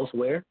skills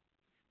elsewhere.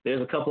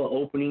 There's a couple of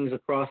openings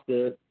across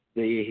the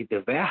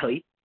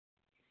valley.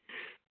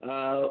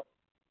 But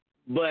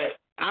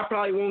I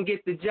probably won't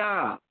get the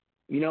job.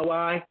 You know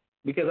why?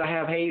 Because I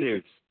have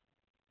haters.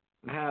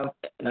 I have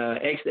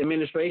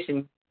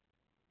ex-administration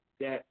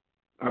that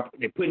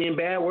they're putting in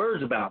bad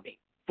words about me.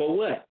 For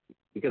what?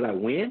 Because I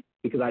win?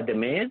 Because I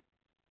demand?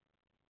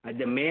 I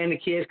demand the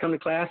kids come to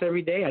class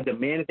every day. I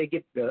demand that they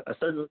get a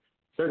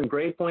certain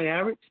grade point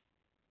average.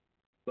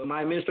 But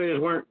my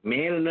administrators weren't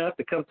man enough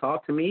to come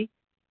talk to me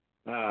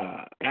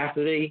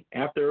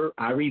after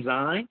I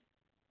resigned.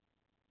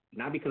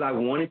 Not because I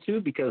wanted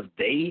to, because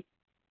they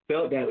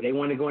felt that they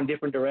wanted to go in a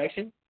different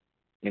direction.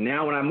 And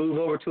now when I move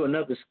over to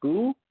another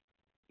school,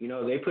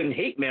 they're putting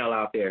hate mail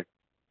out there.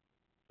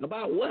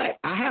 About what?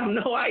 I have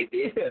no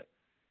idea.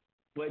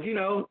 But,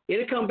 it'll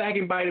come back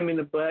and bite them in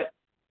the butt.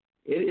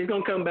 It's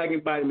going to come back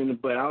and bite them in the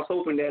butt. I was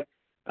hoping that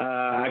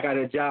I got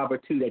a job or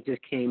two that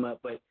just came up,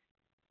 but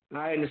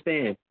I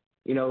understand.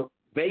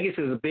 Vegas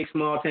is a big,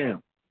 small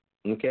town,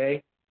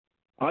 okay?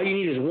 All you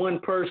need is one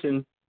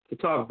person to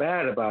talk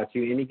bad about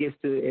you, and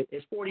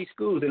it's 40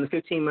 schools in a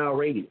 15-mile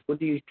radius. What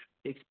do you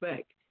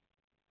expect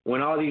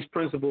when all these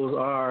principals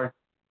are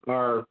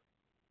friends?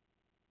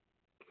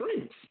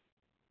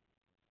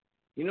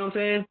 You know what I'm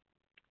saying?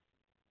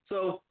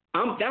 So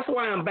that's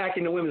why I'm back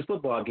in the women's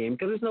football game,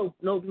 because there's no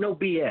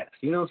BS.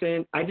 You know what I'm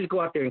saying? I just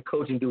go out there and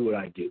coach and do what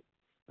I do.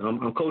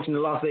 I'm coaching the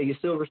Las Vegas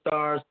Silver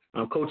Stars.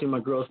 I'm coaching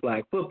my girls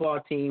flag football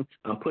team.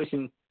 I'm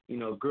pushing,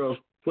 girls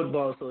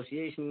football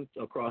associations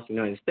across the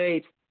United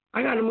States.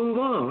 I got to move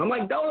on. I'm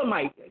like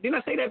Dolomite. Didn't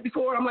I say that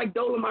before? I'm like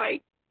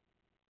Dolomite.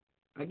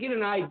 I get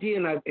an idea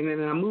and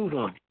then I move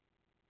on it.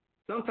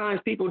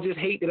 Sometimes people just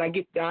hate that I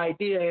get the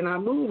idea and I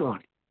move on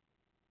it.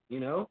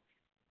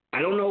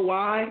 I don't know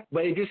why,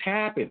 but it just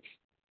happens.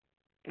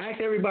 Ask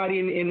everybody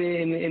in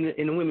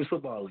the women's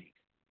football league.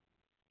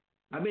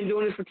 I've been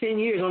doing this for 10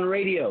 years on the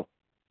radio.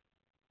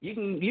 You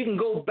can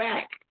go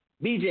back.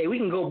 BJ, we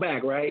can go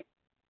back, right?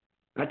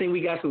 I think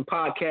we got some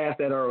podcasts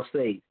that are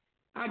saved.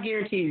 I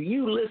guarantee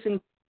you listen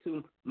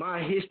to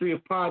my history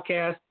of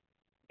podcasts,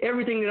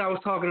 everything that I was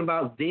talking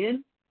about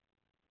then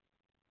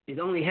is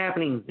only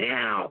happening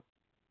now.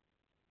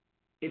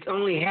 It's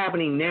only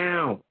happening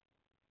now.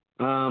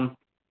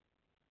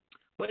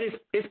 But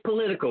it's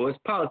political. It's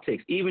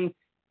politics. Even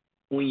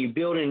when you're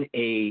building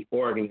a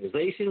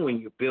organization, when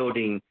you're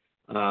building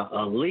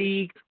a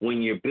league,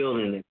 when you're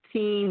building a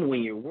team,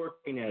 when you're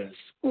working at a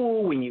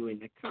school, when you're in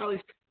the college,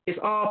 it's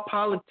all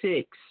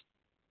politics.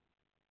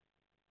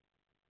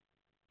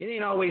 It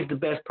ain't always the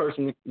best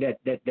person that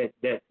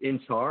in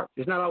charge.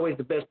 It's not always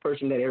the best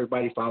person that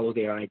everybody follows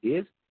their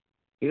ideas.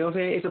 You know what I'm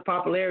saying? It's a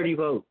popularity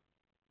vote.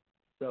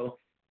 So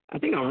I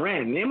think I'm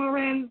ranting. Am I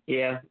ranting?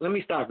 Yeah, let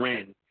me stop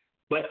ranting.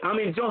 But I'm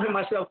enjoying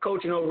myself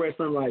coaching over at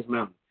Sunrise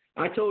Mountain.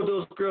 I told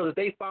those girls if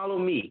they follow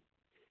me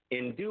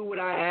and do what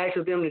I asked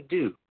of them to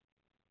do,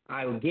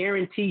 I will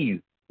guarantee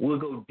you we'll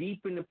go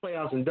deep in the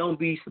playoffs, and don't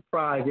be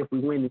surprised if we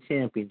win the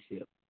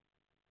championship.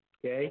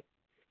 Okay?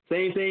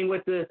 Same thing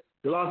with the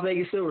Las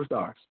Vegas Silver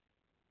Stars.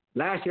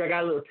 Last year I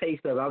got a little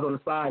taste of it. I was on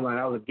the sideline.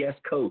 I was a guest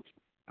coach.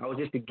 I was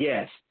just a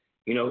guest.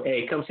 You know,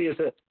 hey, come see us,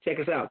 check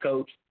us out,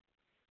 coach.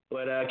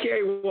 But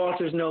Kerry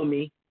Walters know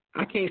me.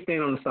 I can't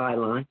stand on the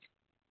sidelines.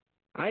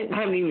 I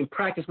haven't even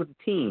practiced with the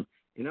team.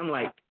 And I'm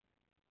like,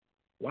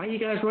 why are you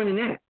guys running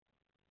that?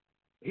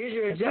 Here's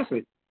your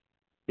adjustment.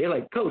 They're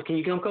like, Coach, can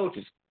you come coach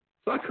us?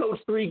 So I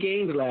coached 3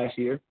 games last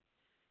year,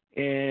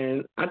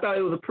 and I thought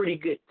it was a pretty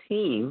good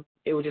team.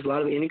 It was just a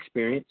lot of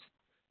inexperience.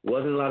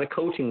 Wasn't a lot of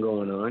coaching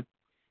going on.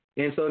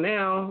 And so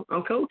now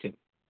I'm coaching.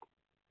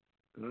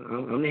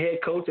 I'm the head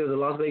coach of the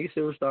Las Vegas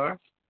Silver Stars,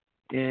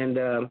 and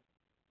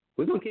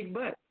we're going to kick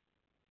butt.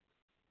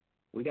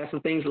 We got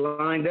some things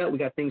lined up. We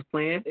got things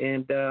planned,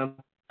 and,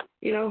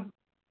 you know,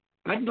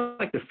 I just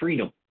like the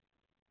freedom.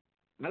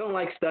 I don't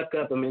like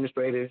stuck-up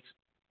administrators.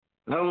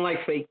 I don't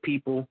like fake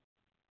people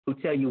who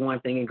tell you one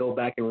thing and go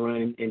back and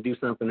run and do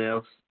something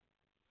else.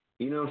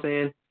 You know what I'm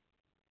saying?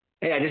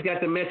 Hey, I just got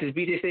the message.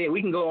 BJ said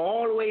we can go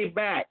all the way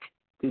back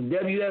to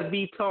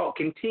WSB Talk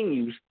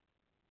continues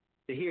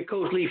to hear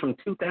Coach Lee from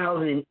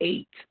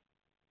 2008.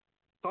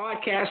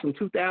 Podcast from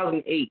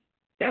 2008.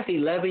 That's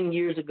 11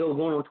 years ago,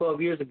 going on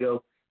 12 years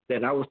ago,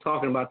 that I was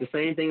talking about the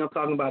same thing I'm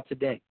talking about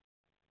today.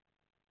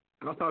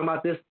 I was talking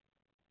about this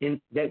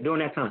during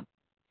that time.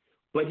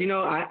 But, you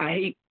know, I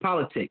hate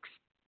politics.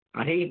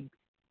 I hate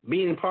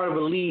being part of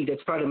a league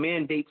that's trying to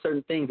mandate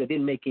certain things that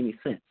didn't make any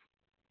sense.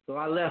 So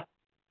I left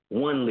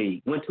one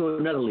league, went to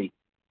another league.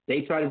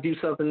 They tried to do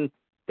something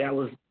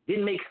that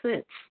didn't make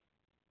sense.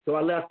 So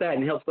I left that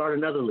and helped start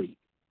another league.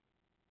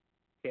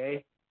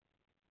 Okay?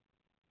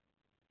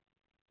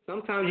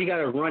 Sometimes you got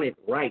to run it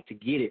right to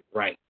get it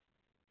right.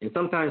 And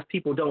sometimes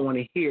people don't want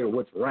to hear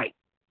what's right.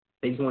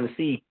 They just want to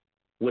see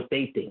what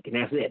they think, and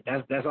that's it.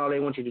 That's all they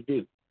want you to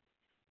do.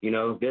 You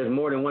know, there's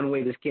more than one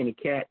way to skin a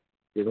cat.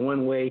 There's more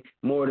than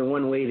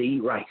one way to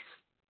eat rice.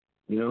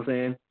 You know what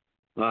I'm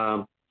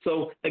saying?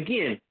 So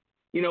again,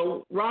 you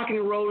know, rocking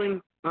and rolling.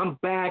 I'm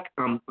back.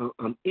 I'm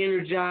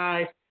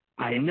energized.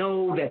 I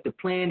know that the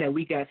plan that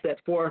we got set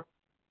for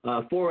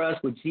us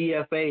with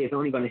GFA is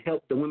only going to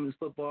help the women's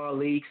football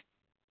leagues.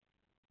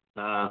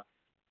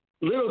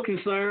 Little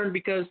concerned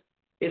because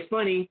it's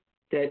funny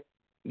that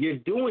you're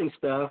doing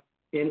stuff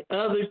and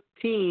other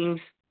teams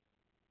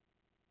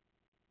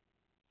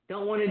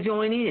don't want to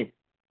join in.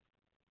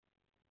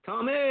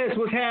 Thomas,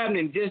 what's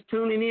happening? Just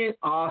tuning in?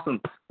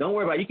 Awesome. Don't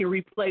worry about it. You can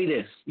replay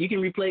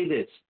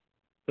this.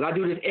 But I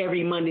do this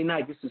every Monday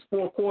night. This is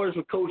 4 Quarters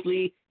with Coach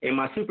Lee and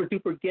my super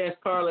duper guest,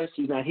 Carla.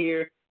 She's not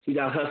here. She's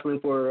out hustling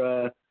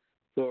for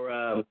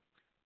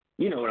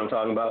you know what I'm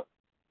talking about,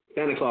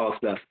 Santa Claus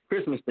stuff,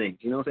 Christmas things.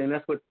 You know what I'm saying?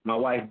 That's what my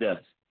wife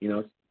does, you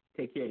know,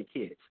 take care of the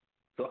kids.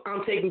 So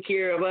I'm taking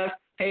care of us.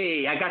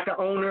 Hey, I got the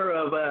owner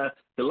of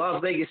the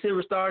Las Vegas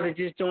Silver Stars that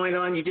just joined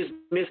on. You just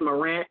missed my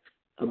rant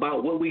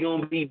about what we're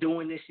going to be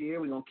doing this year.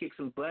 We're going to kick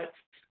some butt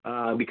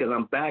because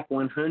I'm back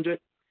 100.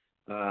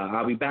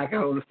 I'll be back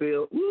out on the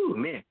field. Ooh,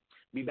 man.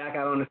 Be back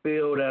out on the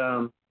field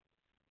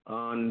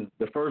on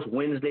the first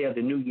Wednesday of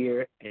the new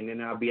year, and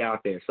then I'll be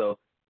out there. So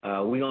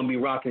we're going to be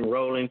rocking and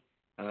rolling,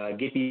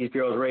 get these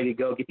girls ready to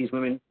go, get these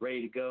women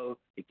ready to go,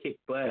 to kick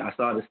butt. I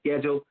saw the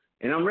schedule,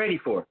 and I'm ready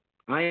for it.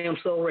 I am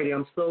so ready.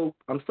 I'm so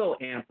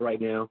amped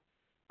right now.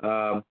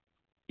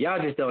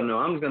 Y'all just don't know.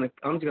 I'm just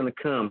gonna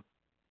come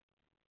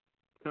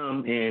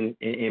and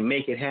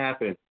make it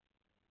happen.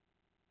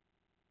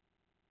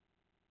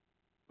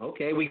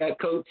 Okay, we got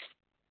Coach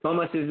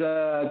Thomas is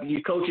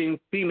you coaching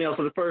females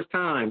for the first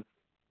time.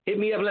 Hit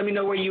me up. Let me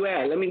know where you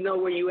at.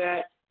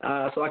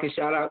 So I can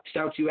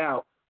shout you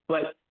out.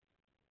 But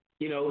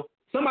you know,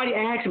 somebody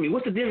asked me,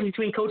 what's the difference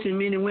between coaching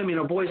men and women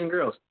or boys and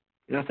girls?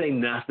 And I say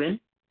nothing.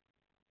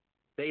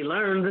 They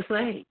learn the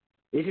same.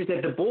 It's just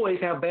that the boys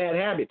have bad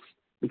habits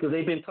because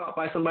they've been taught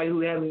by somebody who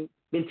hasn't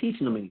been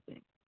teaching them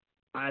anything.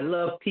 I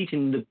love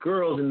teaching the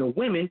girls and the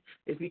women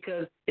is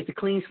because it's a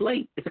clean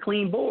slate. It's a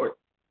clean board.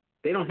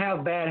 They don't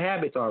have bad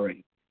habits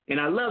already.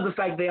 And I love the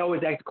fact they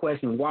always ask the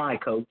question, why,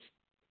 coach?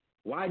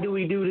 Why do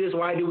we do this?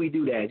 Why do we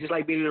do that? Just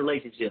like being in a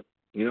relationship.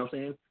 You know what I'm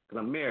saying?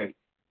 Because I'm married.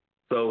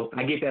 So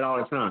I get that all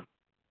the time.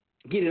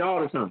 Get it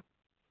all the time.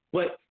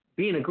 But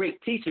being a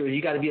great teacher is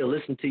you got to be able to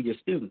listen to your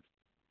students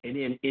and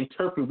then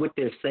interpret what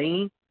they're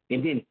saying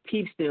and then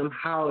teach them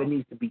how it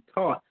needs to be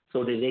taught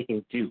so that they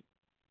can do.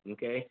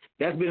 Okay?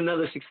 That's been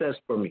another success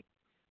for me.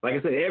 Like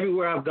I said,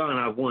 everywhere I've gone,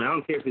 I've won. I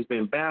don't care if it's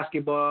been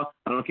basketball.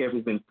 I don't care if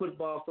it's been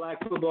football, flag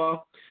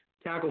football,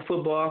 tackle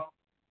football,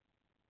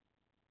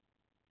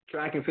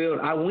 track and field.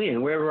 I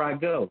win wherever I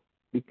go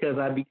because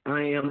I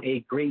am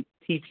a great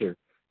teacher.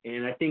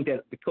 And I think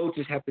that the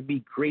coaches have to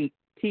be great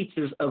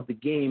teachers of the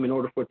game in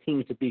order for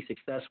teams to be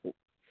successful.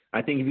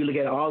 I think if you look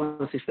at all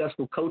the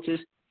successful coaches,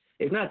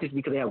 it's not just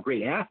because they have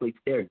great athletes.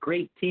 They're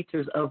great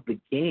teachers of the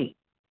game.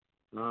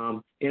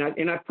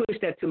 And I push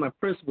that to my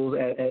principals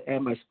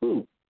at my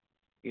school.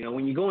 You know,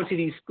 when you go into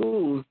these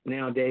schools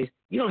nowadays,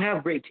 you don't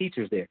have great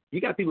teachers there. You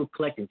got people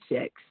collecting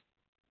checks.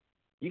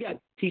 You got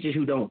teachers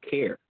who don't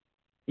care.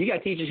 You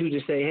got teachers who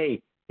just say,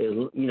 hey,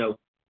 you know,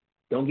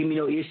 don't give me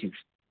no issues.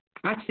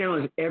 I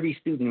challenge every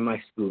student in my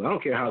school. I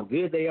don't care how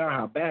good they are,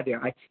 how bad they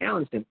are. I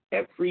challenge them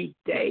every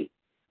day.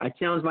 I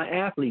challenge my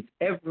athletes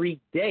every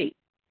day.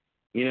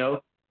 You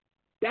know,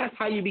 that's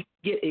how you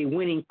get a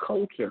winning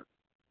culture.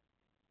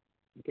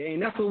 Okay,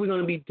 and that's what we're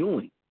going to be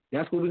doing.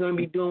 That's what we're going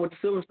to be doing with the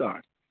Silver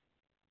Stars.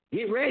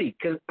 Get ready,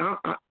 because,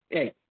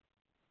 hey,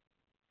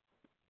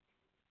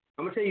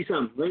 I'm going to tell you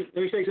something. Let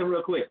me say something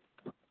real quick.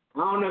 I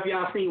don't know if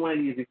y'all seen one of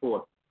these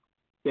before.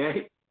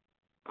 Okay?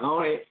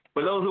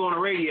 For those who are on the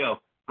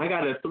radio, I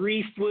got a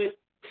 3-foot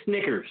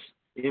Snickers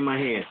in my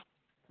hand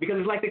because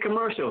it's like the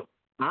commercial.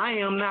 I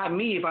am not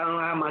me if I don't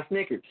have my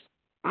Snickers.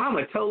 I'm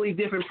a totally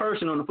different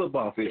person on the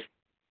football field.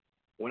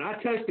 When I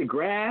touch the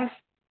grass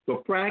for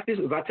practice,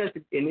 if I touch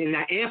it and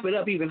I amp it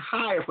up even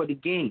higher for the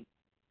game,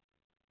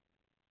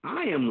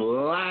 I am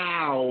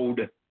loud,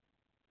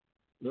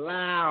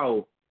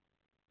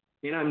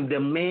 and I'm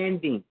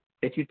demanding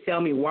that you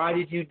tell me why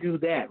did you do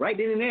that right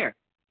then and there.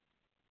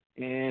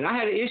 And I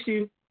had an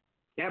issue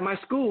at my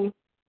school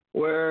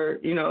where,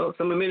 you know,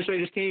 some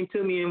administrators came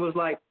to me and was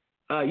like,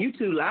 you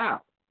too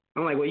loud.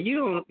 I'm like, well, you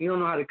don't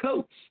know how to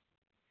coach.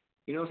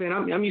 You know what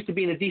I'm saying? I'm used to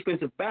being a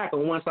defensive back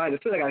on one side of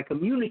the field. I got to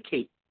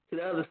communicate to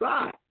the other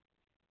side.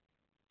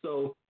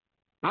 So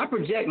I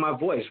project my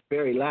voice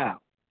very loud.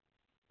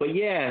 But,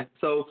 yeah,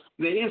 so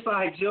the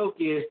inside joke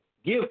is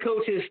give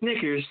Coach his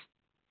Snickers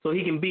so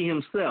he can be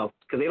himself,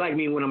 because they like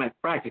me when I'm at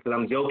practice because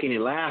I'm joking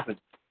and laughing.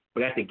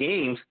 But at the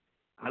games,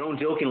 I don't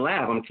joke and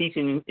laugh. I'm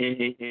teaching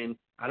and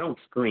I don't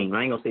scream.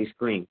 I ain't going to say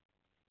scream.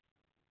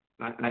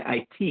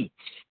 I teach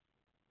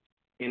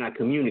and I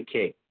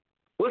communicate.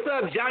 What's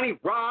up, Johnny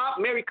Rob?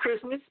 Merry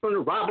Christmas from the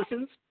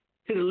Robinsons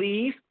to the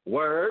Lees.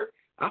 Word.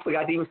 I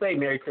forgot to even say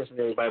Merry Christmas,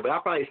 everybody, but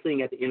I'll probably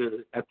sing at the end of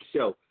the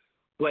show.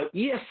 But,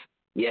 yes.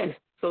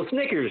 So,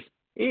 Snickers,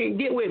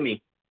 get with me.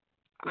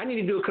 I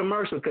need to do a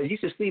commercial because you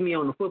should see me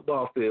on the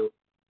football field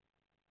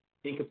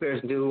in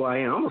comparison to who I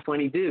am. I'm a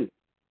funny dude.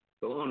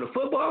 So on the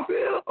football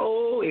field,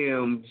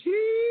 OMG,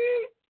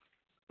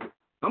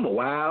 I'm a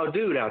wild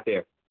dude out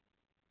there.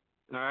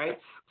 All right.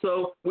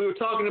 So we were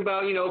talking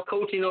about, you know,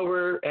 coaching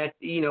over at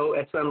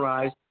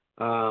Sunrise,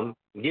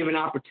 giving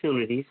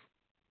opportunities.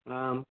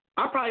 I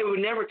probably would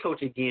never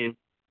coach again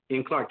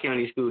in Clark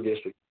County School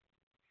District,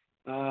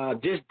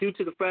 just due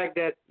to the fact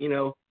that, you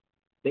know,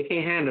 they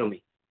can't handle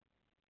me.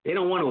 They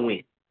don't want to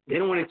win. They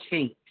don't want to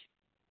change.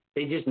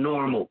 They just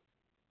normal.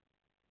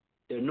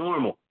 They're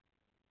normal.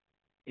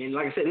 And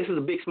like I said, this is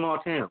a big, small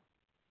town.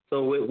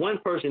 So if one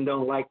person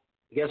don't like,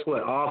 guess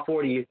what? All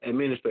 40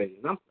 administrators.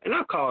 And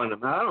I'm calling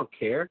them out. I don't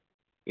care.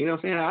 You know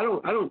what I'm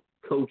saying? I don't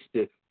coach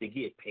to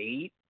get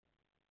paid.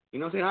 You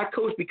know what I'm saying? I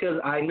coach because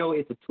I know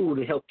it's a tool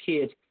to help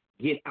kids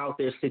get out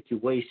their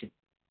situation.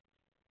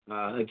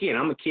 Again,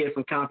 I'm a kid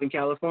from Compton,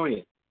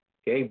 California.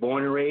 Okay,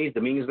 born and raised,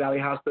 Dominguez Valley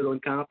Hospital in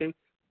Compton.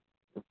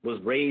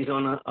 Was raised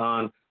on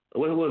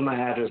what was my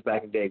address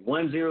back in the day?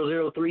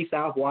 1003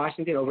 South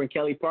Washington over in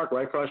Kelly Park,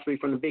 right across the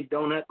street from the Big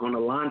Donut on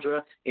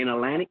Alondra in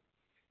Atlantic.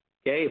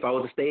 Okay, if I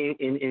was to stay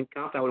in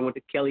Compton, I would have went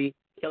to Kelly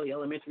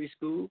Elementary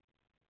School.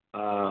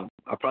 I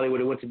probably would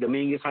have went to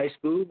Dominguez High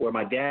School where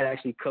my dad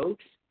actually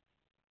coached.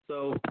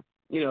 So,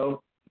 you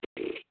know,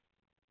 it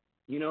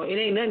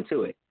ain't nothing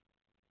to it.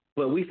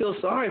 But we feel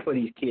sorry for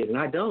these kids, and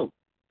I don't.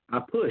 I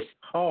push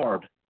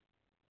hard.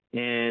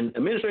 And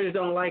administrators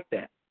don't like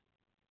that.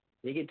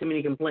 They get too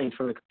many complaints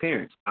from the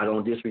parents. I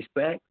don't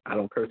disrespect. I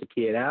don't curse the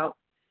kid out.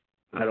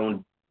 I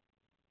don't,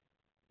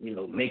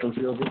 make them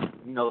feel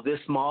this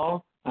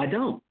small. I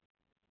don't.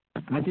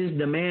 I just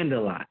demand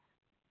a lot.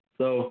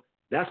 So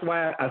that's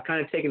why I've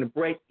kind of taken a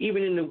break.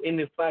 Even in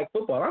the flag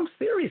football, I'm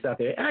serious out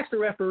there. Ask the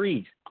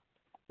referees.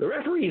 The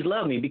referees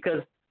love me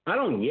because I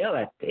don't yell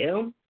at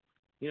them.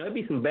 There'd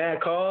be some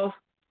bad calls,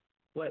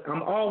 but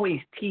I'm always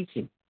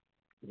teaching.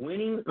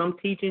 Winning, I'm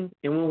teaching,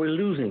 and when we're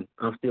losing,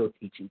 I'm still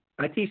teaching.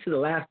 I teach to the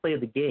last play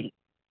of the game.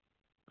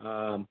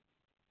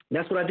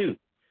 That's what I do.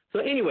 So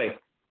anyway,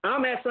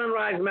 I'm at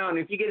Sunrise Mountain.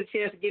 If you get a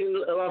chance to get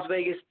in Las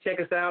Vegas, check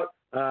us out.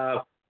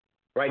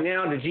 Right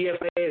now, the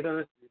GFA is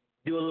going to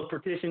do a little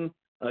petition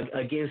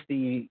against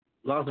the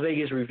Las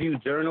Vegas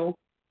Review-Journal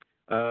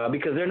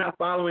because they're not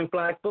following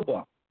flag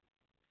football.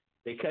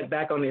 They cut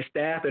back on their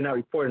staff. They're not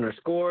reporting our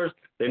scores.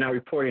 They're not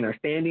reporting our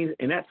standings,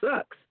 and that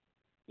sucks.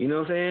 You know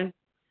what I'm saying?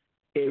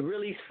 It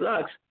really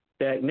sucks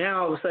that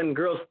now all of a sudden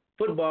girls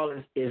football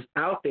is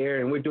out there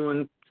and we're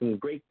doing some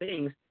great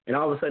things, and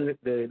all of a sudden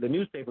the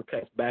newspaper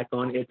cuts back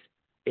on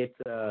its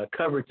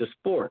coverage of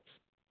sports.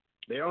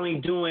 They're only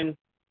doing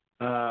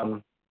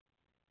basketball,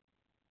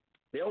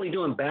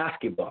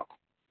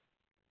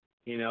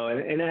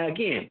 and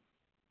again,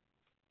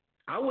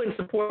 I wouldn't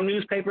support a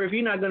newspaper if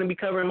you're not going to be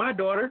covering my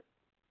daughter.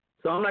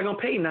 So I'm not going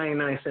to pay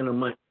 99 cents a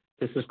month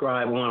to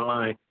subscribe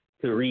online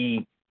to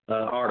read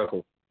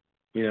articles.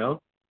 You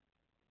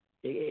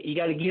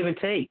got to give and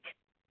take.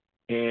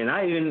 And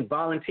I even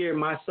volunteered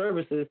my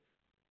services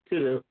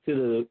to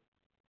the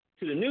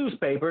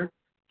newspaper,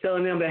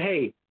 telling them that,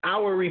 hey,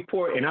 our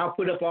report, and I'll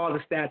put up all the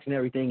stats and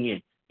everything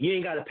in. You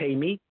ain't got to pay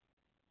me.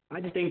 I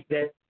just think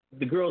that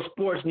the girls'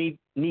 sports need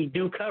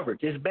due coverage.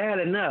 It's bad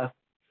enough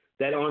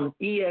that on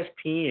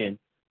ESPN,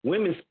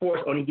 women's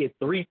sports only get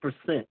 3%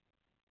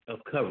 of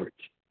coverage.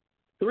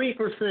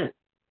 3%.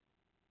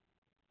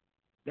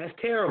 That's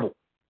terrible.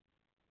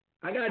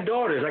 I got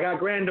daughters. I got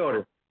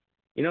granddaughters.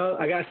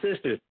 I got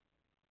sisters.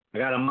 I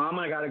got a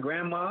mama. I got a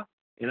grandma.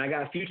 And I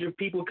got future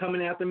people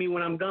coming after me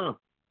when I'm gone.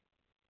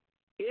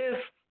 If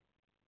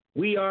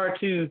we are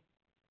to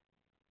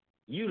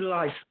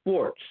utilize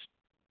sports,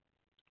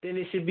 then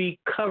it should be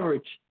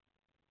coverage.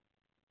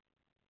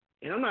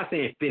 And I'm not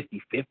saying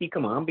 50-50.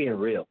 Come on, I'm being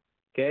real.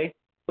 Okay?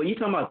 But you're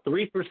talking about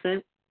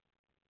 3%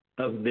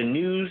 of the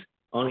news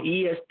on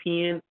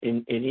ESPN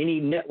and any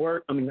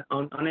network, on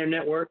their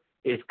network,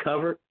 is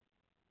covered.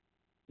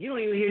 You don't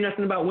even hear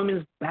nothing about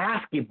women's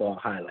basketball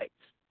highlights.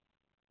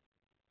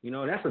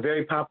 That's a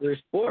very popular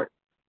sport,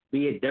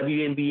 be it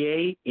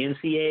WNBA,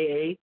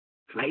 NCAA,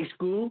 high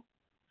school.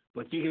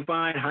 But you can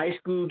find high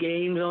school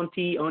games on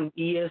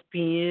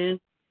ESPN.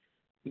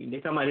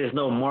 They're talking about there's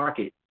no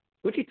market.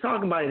 What you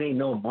talking about? It ain't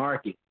no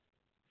market.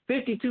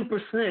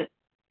 52%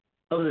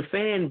 of the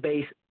fan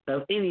base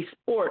of any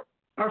sport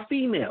are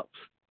females.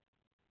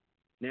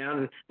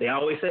 Now, they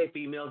always say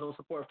females don't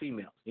support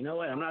females. You know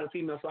what? I'm not a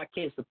female, so I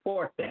can't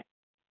support that.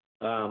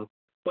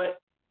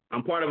 But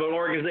I'm part of an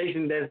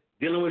organization that's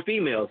dealing with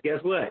females. Guess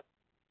what?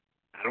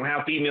 I don't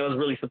have females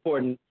really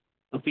supporting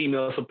a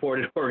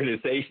female-supported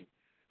organization.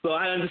 So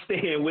I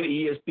understand what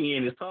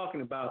ESPN is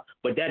talking about,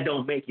 but that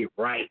don't make it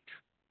right.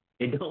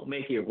 It don't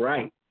make it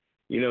right.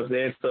 You know what I'm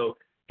saying? So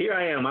here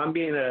I am. I'm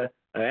being an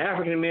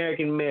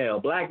African-American male,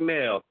 black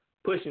male,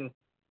 pushing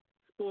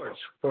sports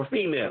for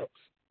females.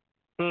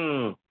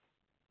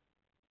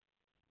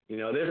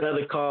 There's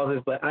other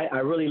causes, but I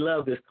really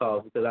love this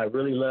cause because I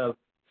really love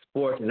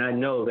sports, and I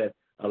know that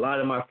a lot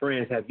of my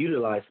friends have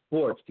utilized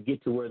sports to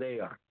get to where they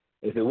are.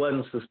 If it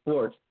wasn't for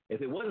sports,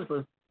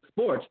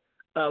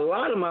 a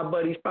lot of my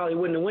buddies probably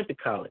wouldn't have went to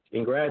college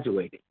and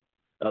graduated.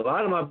 A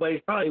lot of my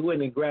buddies probably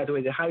wouldn't have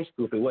graduated high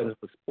school if it wasn't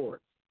for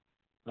sports.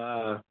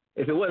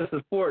 If it wasn't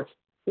for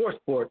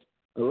sports,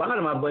 a lot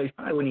of my buddies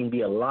probably wouldn't even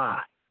be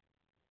alive,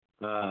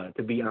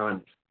 to be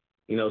honest.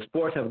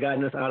 Sports have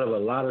gotten us out of a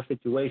lot of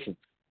situations.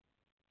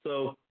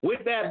 So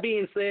with that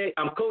being said,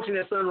 I'm coaching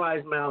at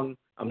Sunrise Mountain.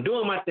 I'm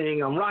doing my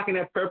thing. I'm rocking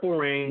that purple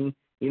rain.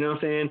 You know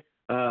what I'm saying?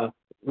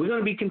 We're going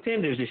to be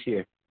contenders this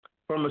year.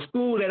 From a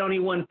school that only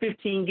won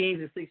 15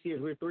 games in 6 years,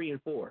 we're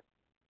 3-4.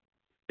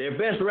 Their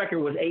best record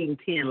was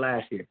 8-10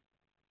 last year.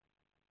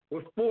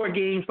 We're 5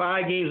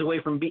 games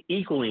away from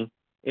equaling,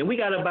 and we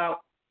got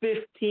about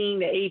 15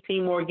 to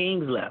 18 more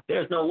games left.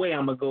 There's no way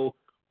I'm going to go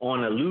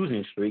on a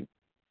losing streak.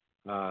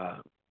 I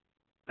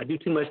do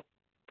too much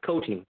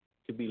coaching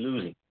to be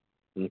losing.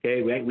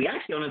 Okay, we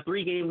actually on a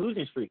 3-game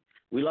losing streak.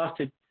 We lost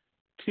to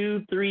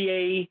 2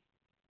 3A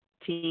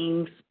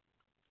teams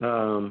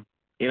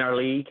in our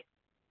league.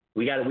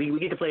 We get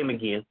to play them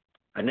again.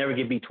 I never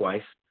get beat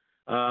twice.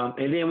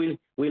 And then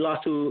we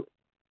lost to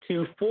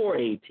 2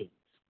 4A teams.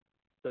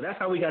 So that's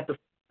how we got the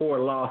 4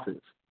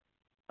 losses.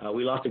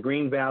 We lost to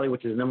Green Valley,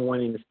 which is number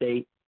 1 in the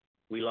state.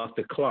 We lost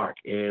to Clark,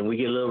 and we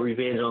get a little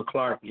revenge on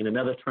Clark in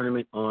another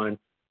tournament on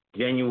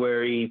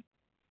January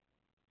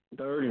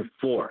 3rd and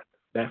 4th.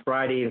 That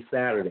Friday and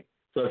Saturday.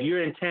 So if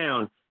you're in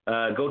town,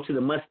 go to the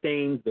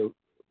Mustang, the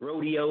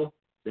rodeo.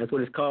 That's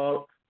what it's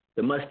called.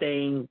 The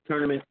Mustang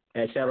tournament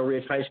at Shadow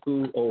Ridge High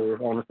School over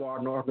on the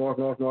far north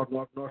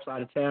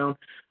side of town,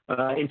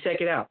 and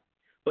check it out.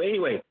 But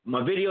anyway, my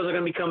videos are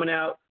going to be coming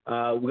out.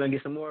 We're going to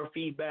get some more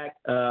feedback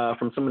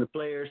from some of the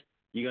players.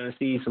 You're going to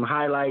see some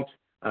highlights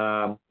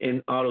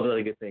and all those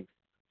other good things.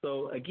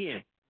 So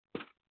again,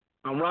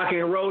 I'm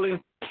rocking and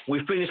rolling.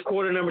 We finished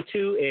quarter number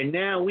 2, and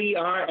now we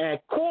are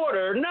at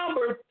quarter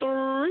number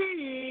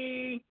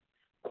 3.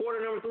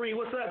 Quarter number 3,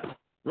 what's up?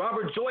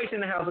 Robert Joyce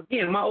in the house.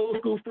 Again, my old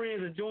school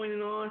friends are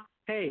joining on.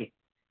 Hey,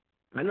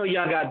 I know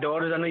y'all got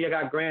daughters. I know y'all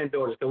got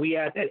granddaughters, because we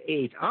at that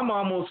age. I'm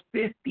almost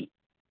 50.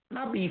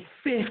 I'll be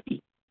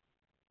 50.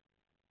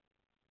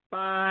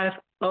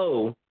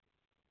 50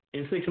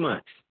 in 6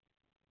 months.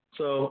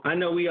 So I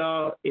know we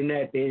all in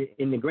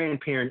the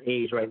grandparent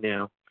age right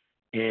now,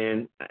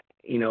 and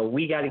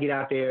we got to get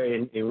out there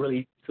and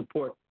really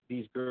support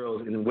these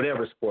girls in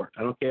whatever sport.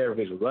 I don't care if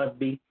it's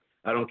rugby.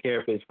 I don't care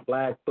if it's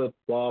flag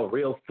football,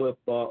 real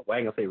football. Well, I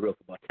ain't going to say real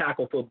football.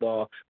 Tackle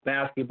football,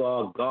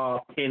 basketball,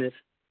 golf, tennis,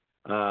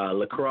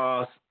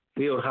 lacrosse,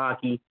 field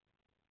hockey,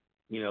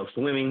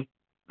 swimming,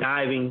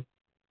 diving,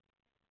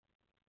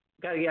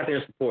 Got to get out there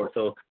and support.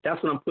 So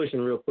that's what I'm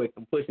pushing real quick.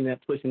 I'm pushing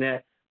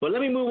that. But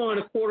let me move on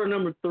to quarter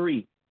number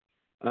 3.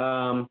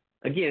 Again,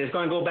 it's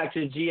going to go back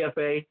to the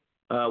GFA,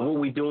 what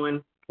we're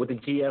doing with the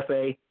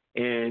GFA,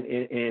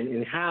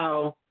 and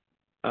how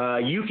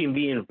you can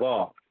be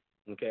involved.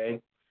 Okay,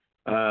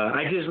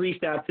 I just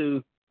reached out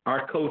to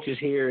our coaches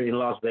here in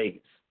Las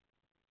Vegas,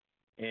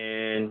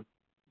 and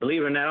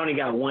believe it or not, I only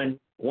got one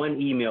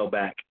email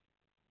back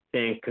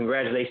saying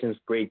congratulations,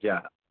 great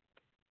job.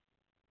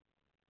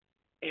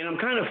 And I'm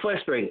kind of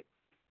frustrated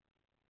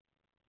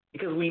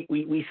because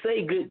we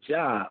say good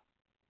job,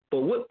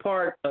 but what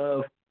part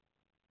of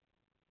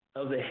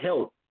the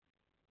help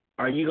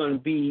are you going to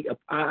be?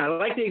 I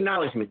like the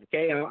acknowledgement,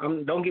 okay?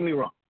 Don't get me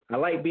wrong. I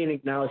like being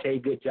acknowledged, hey,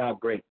 good job,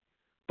 great.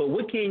 But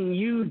what can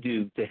you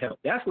do to help?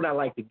 That's what I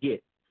like to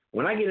get.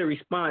 When I get a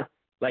response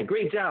like,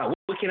 great job,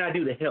 what can I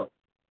do to help?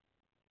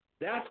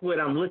 That's what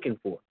I'm looking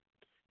for,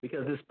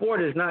 because the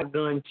sport is not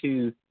going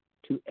to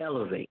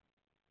elevate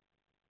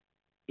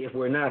if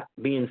we're not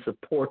being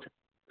supportive,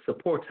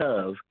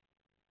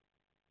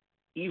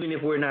 even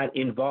if we're not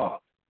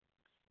involved.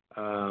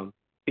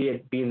 Be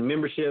it in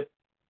membership,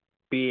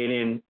 be it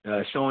in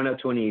showing up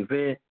to an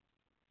event,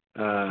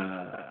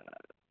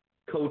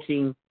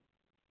 coaching,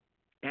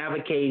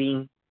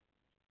 advocating,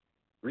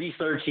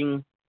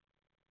 researching.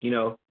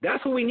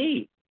 That's what we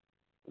need.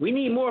 We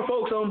need more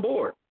folks on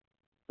board.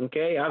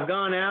 Okay, I've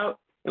gone out,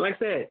 and like I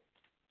said,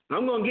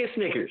 I'm going to get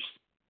Snickers.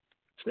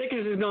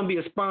 Snickers is going to be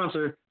a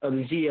sponsor of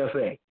the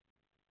GFA,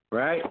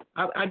 right?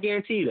 I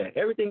guarantee you that.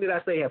 Everything that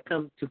I say have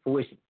come to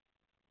fruition.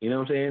 You know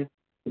what I'm saying?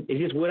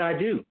 It's just what I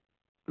do.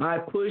 I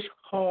push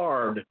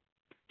hard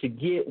to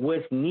get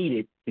what's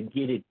needed to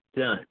get it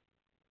done.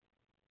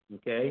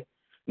 Okay?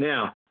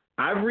 Now,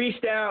 I've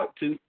reached out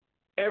to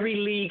every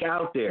league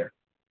out there.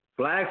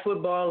 Flag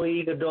football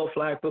league, adult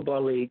flag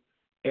football league,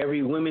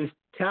 every women's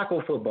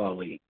tackle football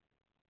league.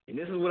 And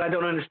this is what I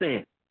don't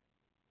understand.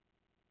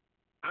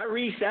 I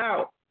reached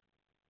out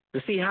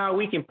to see how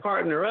we can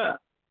partner up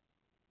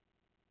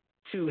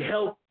to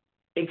help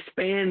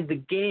expand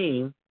the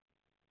game,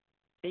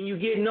 and you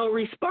get no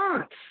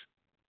response.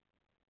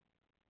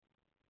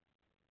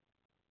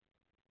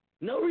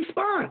 No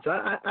response.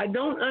 I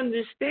don't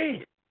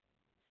understand.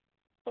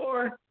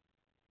 Or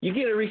you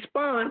get a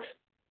response,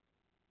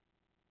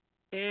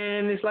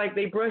 and it's like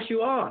they brush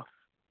you off.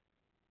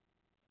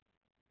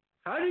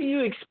 How do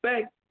you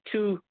expect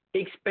to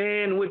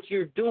expand what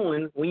you're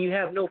doing when you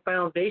have no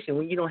foundation,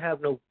 when you don't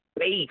have no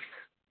base?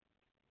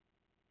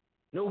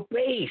 No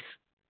base.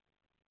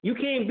 You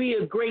can't be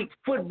a great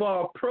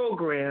football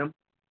program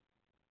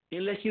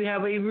unless you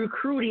have a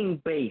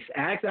recruiting base.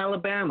 Ask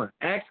Alabama.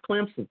 Ask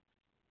Clemson.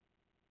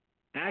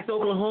 Ask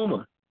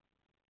Oklahoma.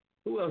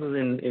 Who else is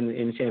in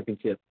the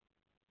championship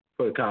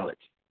for the college?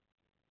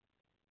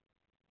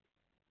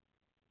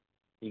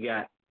 You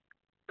got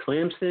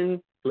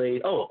Clemson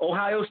played. Oh,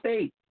 Ohio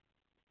State.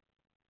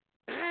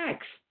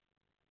 Ask.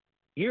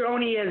 You're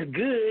only as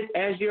good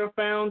as your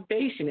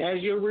foundation,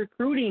 as your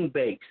recruiting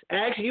base.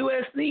 Ask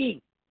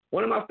USC,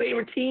 one of my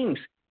favorite teams.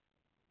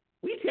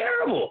 We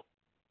terrible.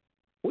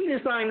 We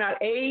just signed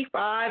out a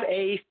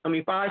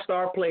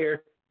 5-star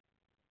player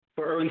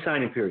for early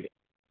signing period.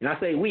 And I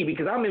say we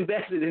because I'm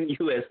invested in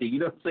USC. You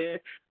know what I'm saying?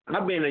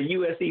 I've been a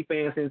USC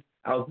fan since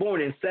I was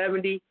born in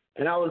 70,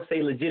 and I would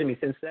say legitimately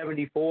since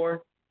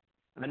 74.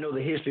 I know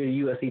the history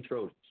of the USC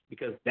Trojans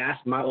because that's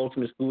my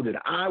ultimate school that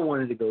I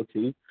wanted to go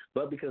to.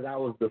 But because I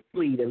was the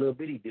flea, that little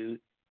bitty dude,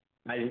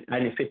 I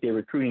didn't fit their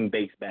recruiting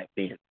base back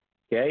then.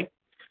 Okay?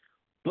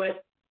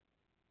 But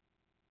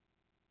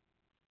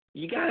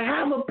you got to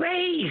have a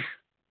base.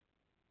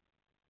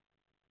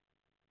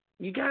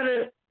 You got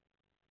to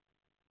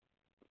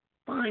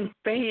find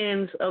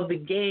fans of the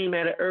game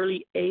at an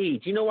early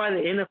age. You know why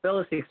the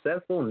NFL is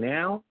successful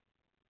now?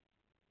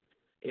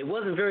 It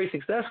wasn't very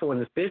successful in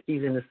the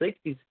 50s and the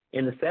 60s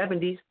and the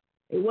 70s.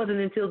 It wasn't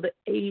until the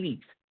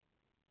 80s,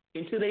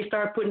 until they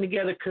start putting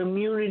together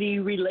community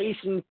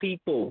relation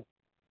people,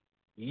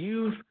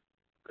 youth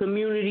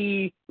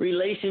community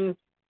relation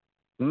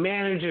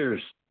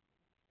managers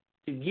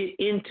to get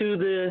into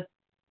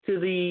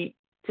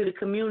the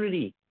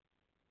community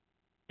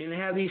and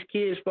have these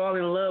kids fall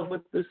in love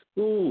with the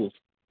schools,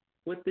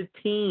 with the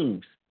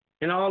teams,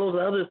 and all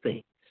those other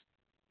things.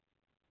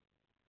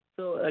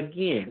 So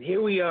again,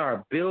 here we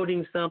are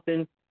building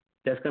something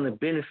that's going to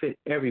benefit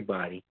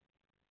everybody,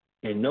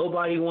 and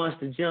nobody wants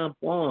to jump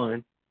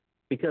on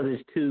because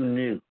it's too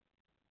new.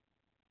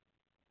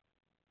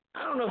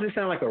 I don't know if it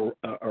sounds like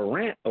a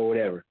rant or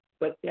whatever,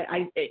 but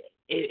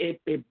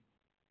it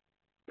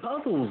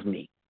puzzles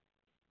me.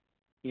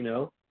 You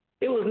know,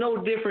 it was no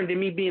different than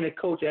me being a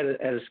coach at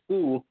a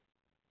school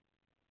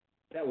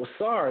that was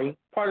sorry.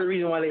 Part of the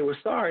reason why they were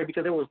sorry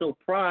because there was no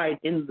pride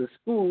in the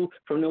school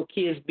from no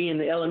kids being in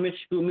the elementary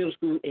school, middle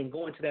school, and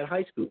going to that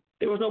high school.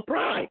 There was no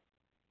pride.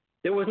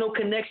 There was no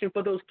connection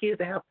for those kids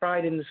to have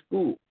pride in the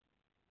school.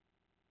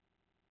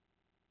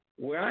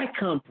 Where I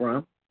come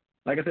from,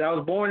 like I said, I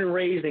was born and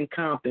raised in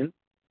Compton,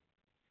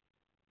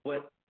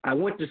 but I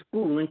went to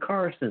school in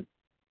Carson.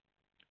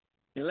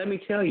 And let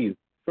me tell you,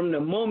 From the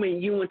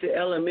moment you went to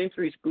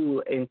elementary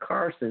school in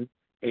Carson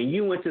and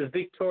you went to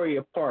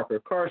Victoria Park or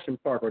Carson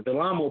Park or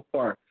Delamo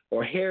Park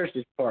or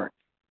Heritage Park,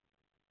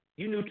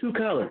 you knew two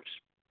colors,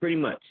 pretty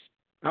much.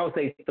 I would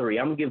say three.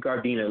 I'm going to give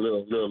Gardena a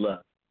little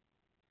love.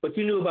 But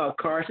you knew about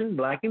Carson,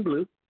 black and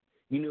blue.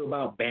 You knew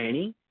about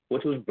Banning,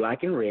 which was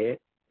black and red.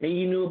 And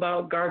you knew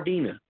about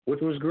Gardena, which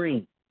was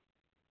green.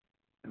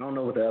 I don't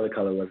know what the other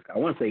color was. I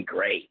want to say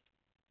gray.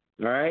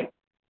 All right?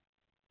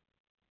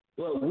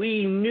 Well,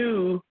 we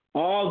knew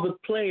all the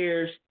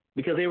players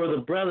because they were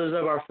the brothers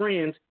of our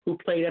friends who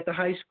played at the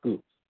high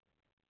schools.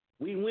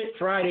 We went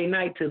Friday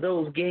night to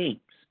those games.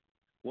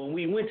 When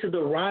we went to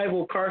the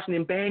rival Carson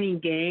and Banning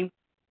game,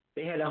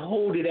 they had to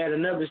hold it at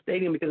another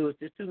stadium because it was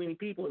just too many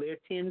people there,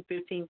 10,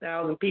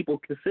 15,000 people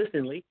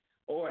consistently,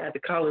 or at the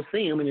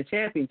Coliseum in the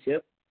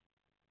championship.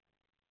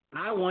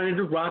 I wanted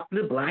to rock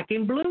the black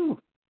and blue.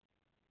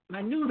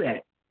 I knew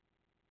that.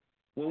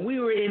 When we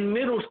were in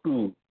middle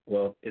school,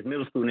 well, it's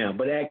middle school now,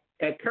 but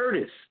at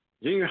Curtis,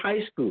 junior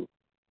high school,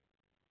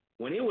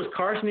 when it was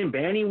Carson and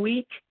Banning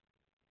week,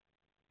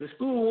 the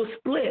school was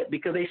split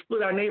because they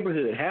split our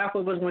neighborhood. Half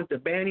of us went to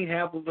Banning,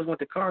 half of us went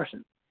to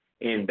Carson.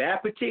 And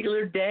that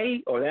particular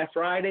day, or that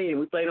Friday, and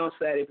we played on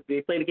Saturday,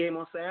 they played the game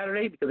on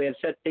Saturday because they had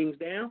shut things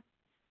down.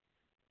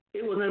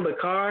 It was nothing but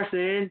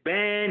Carson,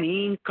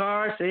 Banning,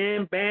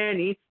 Carson,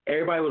 Banning.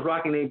 Everybody was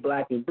rocking their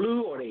black and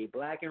blue or their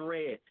black and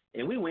red.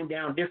 And we went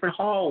down different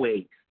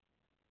hallways.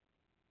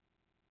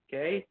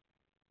 Okay?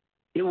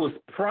 It was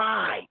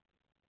pride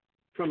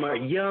from a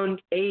young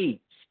age.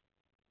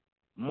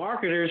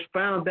 Marketers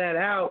found that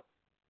out,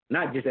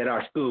 not just at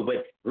our school,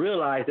 but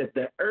realized that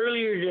the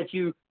earlier that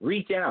you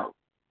reach out,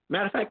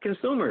 matter of fact,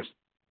 consumers,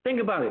 think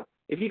about it.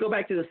 If you go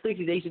back to the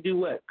 60s, they used to do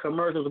what?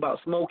 Commercials about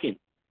smoking.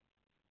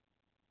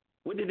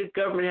 What did the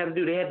government have to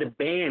do? They had to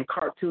ban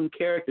cartoon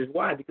characters.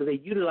 Why? Because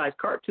they utilized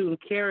cartoon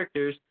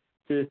characters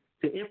to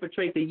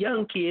infiltrate the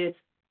young kids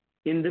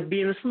into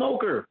being a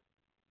smoker.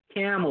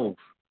 Camels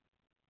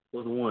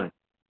was one.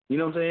 You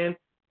know what I'm saying?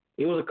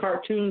 It was a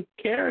cartoon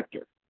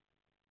character.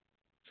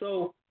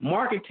 So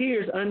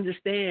marketeers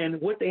understand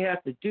what they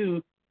have to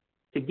do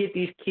to get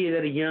these kids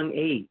at a young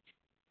age.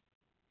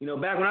 You know,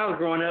 back when I was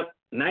growing up,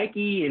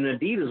 Nike and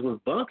Adidas was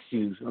bunk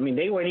shoes. I mean,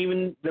 they weren't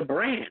even the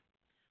brand.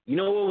 You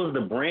know what was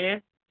the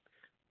brand?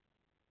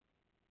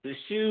 The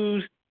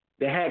shoes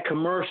that had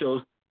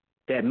commercials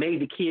that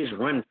made the kids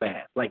run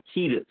fast, like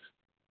cheetahs,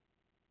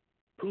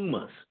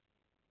 pumas,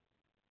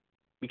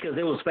 because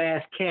they was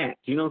fast cats.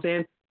 You know what I'm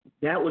saying?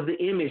 That was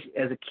the image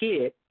as a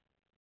kid.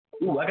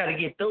 Ooh, I got to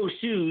get those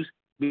shoes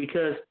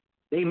because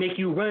they make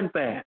you run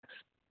fast.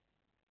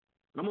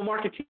 I'm a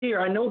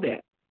marketeer. I know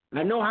that.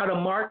 I know how to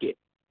market.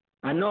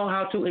 I know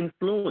how to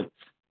influence.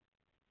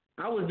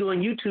 I was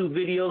doing YouTube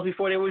videos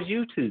before there was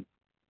YouTube.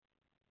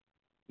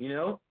 You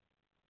know?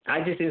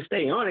 I just didn't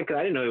stay on it because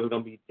I didn't know it was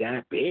going to be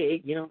that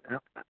big. You know?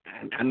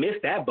 I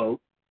missed that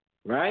boat,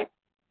 right?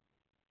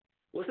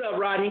 What's up,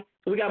 Rodney?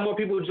 So we got more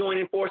people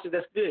joining forces.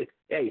 That's good.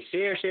 Hey,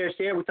 share.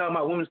 We're talking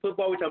about women's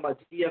football. We're talking about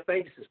the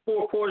CFA. This is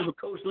 4 quarters with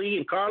Coach Lee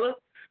and Carla.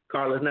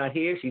 Carla's not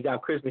here. She's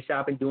out Christmas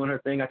shopping, doing her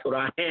thing. I told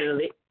her I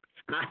handle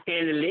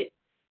it,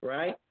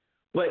 right?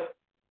 But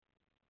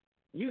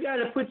you got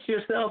to put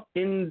yourself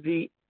in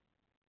the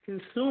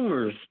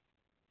consumer's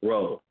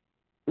role.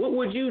 What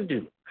would you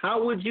do?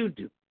 How would you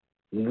do?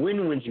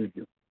 When would you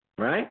do?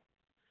 Right?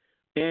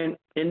 And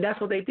that's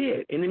what they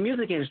did. In the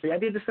music industry, I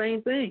did the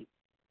same thing.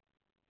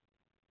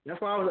 That's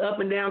why I was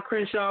up and down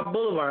Crenshaw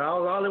Boulevard. I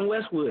was all in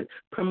Westwood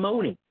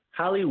promoting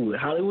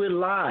Hollywood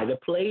Live, the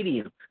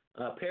Palladium,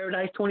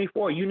 Paradise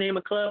 24. You name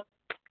a club,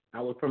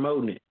 I was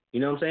promoting it. You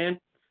know what I'm saying?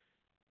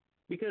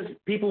 Because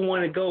people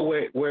want to go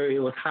where it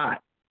was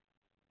hot.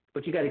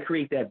 But you got to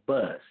create that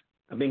buzz.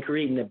 I've been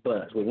creating that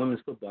buzz with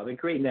women's football. I've been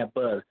creating that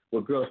buzz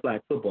with girls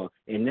flag football.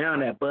 And now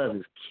that buzz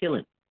is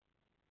killing.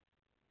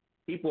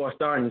 People are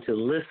starting to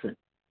listen.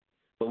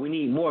 But we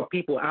need more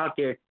people out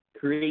there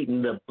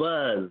creating the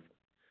buzz.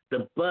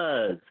 The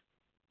buzz.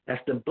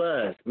 That's the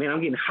buzz. Man,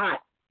 I'm getting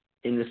hot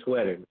in the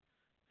sweater.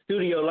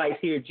 Studio lights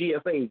here at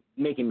GFA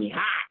making me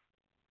hot.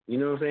 You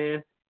know what I'm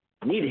saying?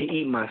 I need to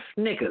eat my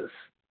Snickers.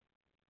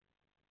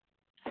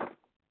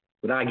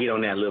 But I'll get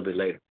on that a little bit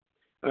later.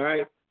 All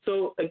right?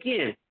 So,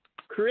 again,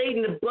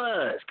 creating the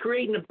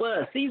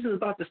buzz. Season's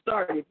about to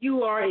start. If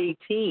you are a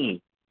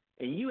team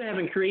and you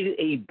haven't created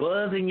a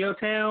buzz in your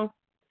town,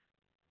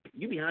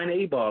 you behind the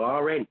 8 ball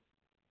already.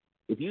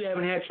 If you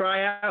haven't had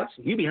tryouts,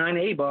 you behind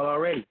the 8 ball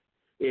already.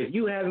 If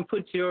you haven't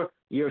put your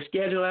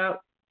schedule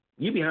out,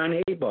 you behind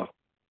the 8 ball.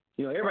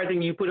 You know,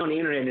 everything you put on the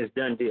internet is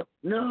done deal.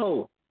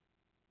 No.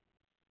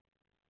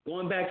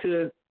 Going back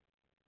to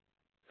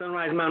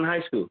Sunrise Mountain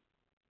High School,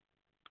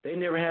 they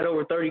never had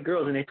over 30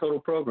 girls in their total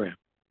program.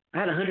 I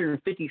had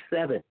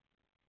 157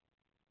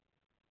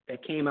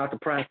 that came out to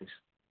practice.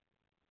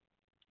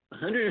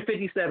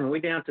 157, we're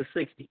down to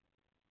 60.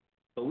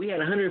 But we had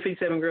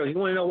 157 girls. You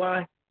want to know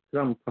why?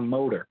 Because I'm a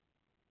promoter.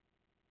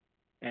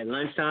 At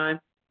lunchtime,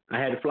 I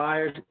had the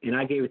flyers, and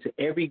I gave it to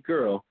every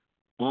girl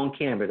on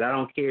campus. I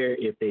don't care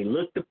if they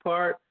looked the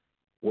part,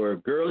 were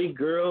girly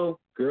girl,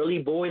 girly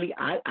boy.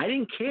 I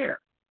didn't care.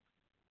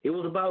 It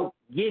was about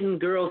getting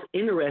girls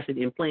interested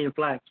in playing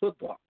flag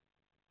football.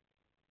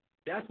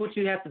 That's what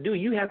you have to do.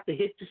 You have to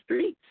hit the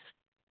streets.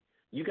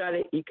 You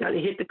gotta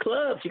hit the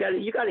clubs. You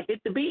gotta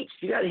hit the beach.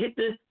 You gotta hit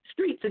the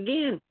streets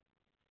again,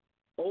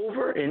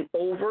 over and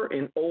over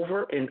and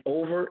over and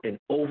over and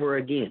over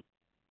again.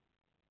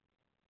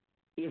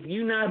 If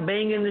you're not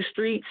banging the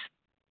streets,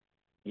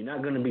 you're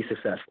not going to be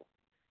successful.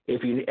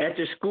 If you're at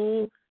your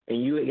school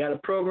and you got a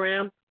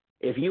program,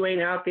 if you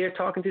ain't out there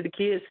talking to the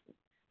kids,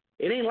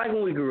 it ain't like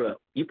when we grew up.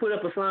 You put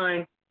up a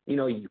sign,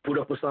 you put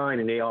up a sign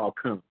and they all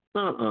come.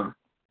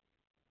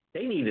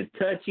 They need to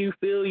touch you,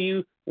 feel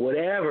you,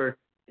 whatever,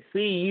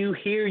 see you,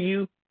 hear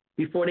you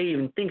before they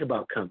even think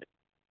about coming.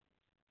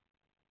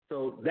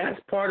 So that's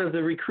part of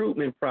the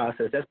recruitment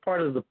process. That's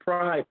part of the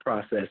pride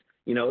process.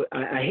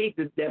 I hate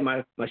that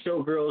my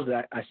showgirls,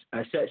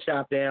 I shut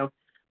shop down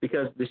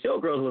because the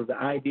showgirls was the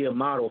ideal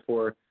model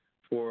for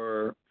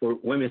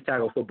women's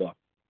tackle football.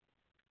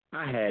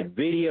 I had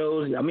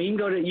videos. I mean,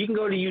 you can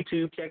go to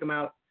YouTube, check them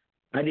out.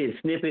 I did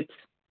snippets.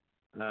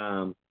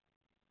 I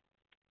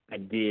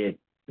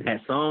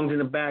had songs in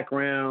the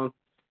background.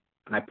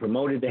 I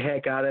promoted the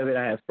heck out of it.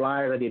 I had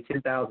flyers. I did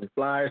 10,000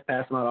 flyers,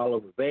 passed them out all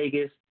over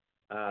Vegas.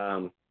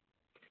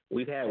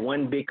 We've had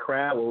one big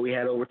crowd where we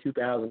had over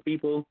 2,000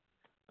 people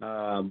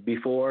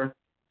before.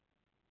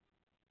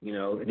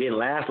 It didn't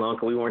last long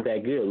because we weren't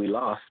that good. We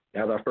lost.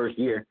 That was our first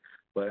year.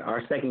 But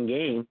our second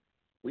game,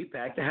 we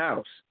packed the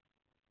house.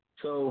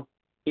 So,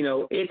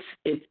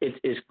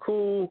 it's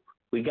cool.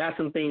 We got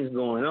some things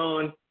going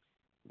on,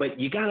 but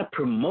you got to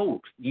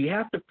promote. You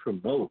have to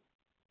promote.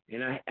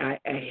 And I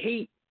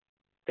hate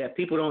that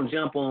people don't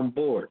jump on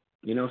board.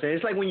 You know what I'm saying?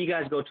 It's like when you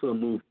guys go to a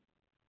movie.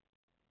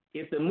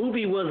 If the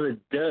movie was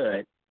a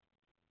dud,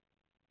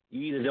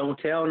 you either don't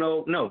tell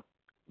no.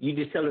 You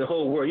just tell the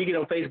whole world. You get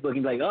on Facebook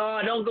and be like,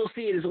 oh, don't go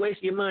see it. It's a waste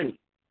of your money.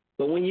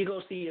 But when you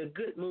go see a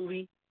good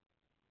movie,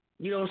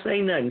 you don't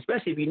say nothing,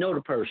 especially if you know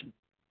the person.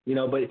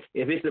 But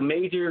if it's a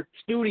major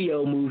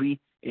studio movie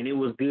and it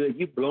was good,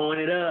 you blowing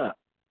it up,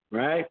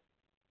 right?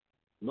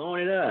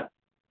 Blowing it up.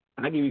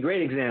 I'll give you a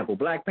great example.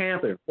 Black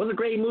Panther was a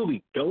great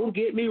movie. Don't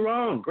get me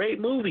wrong. Great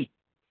movie.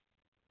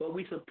 But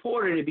we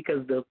supported it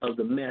because of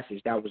the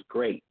message. That was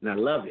great, and I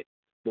love it.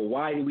 But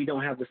why do we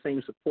don't have the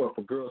same support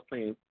for girls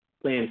playing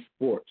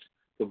sports,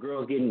 for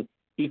girls getting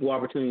equal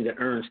opportunity to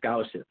earn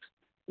scholarships?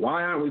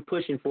 Why aren't we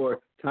pushing for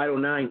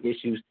Title IX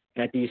issues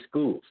at these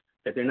schools,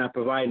 that they're not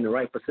providing the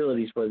right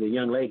facilities for the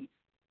young ladies?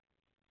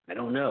 I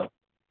don't know.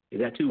 Is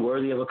that too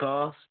worthy of a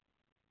cause?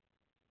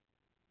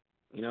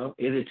 Is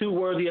it too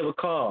worthy of a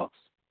cause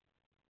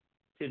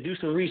to do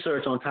some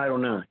research on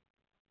Title IX?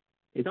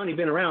 It's only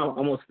been around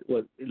almost,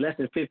 less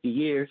than 50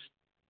 years.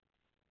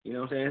 You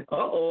know what I'm saying?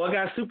 I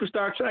got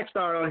superstar track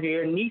star on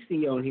here,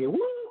 Niecy on here. Woo,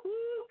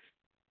 woo.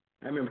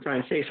 I remember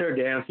trying to chase her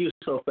down. She was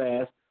so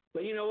fast.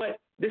 But you know what?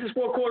 This is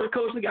 4 Quarter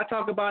Coach League. I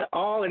talk about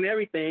all and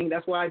everything.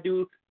 That's why I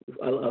do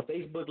a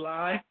Facebook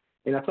Live,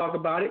 and I talk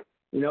about it.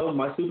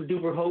 My super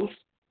duper host,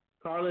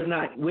 Carla, is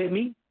not with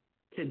me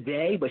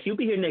today, but she'll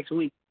be here next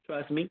week.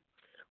 Trust me.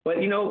 But,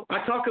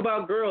 I talk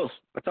about girls.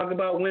 I talk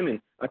about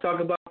women. I talk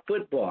about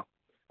football.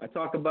 I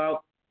talk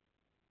about,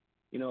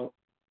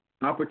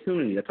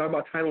 opportunity. I talk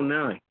about Title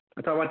IX.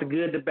 I talk about the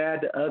good, the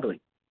bad, the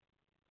ugly.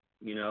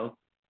 No.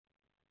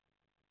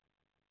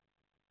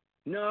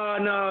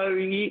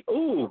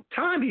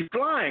 Time be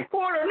flying.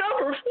 Quarter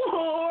number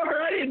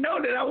 4. I didn't know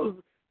that I was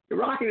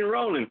rocking and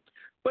rolling.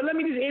 But let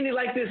me just end it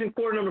like this in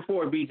quarter number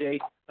 4, BJ.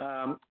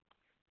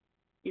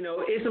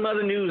 It's some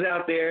other news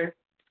out there.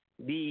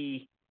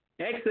 The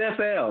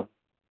XFL.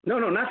 No,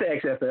 not the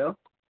XFL.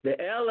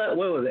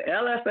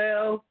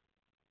 LFL.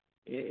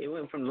 It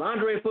went from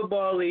Lingerie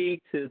Football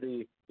League to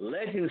the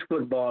Legends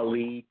Football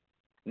League.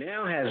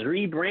 Now has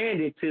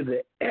rebranded to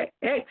the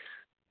X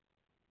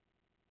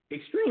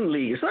Extreme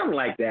League or something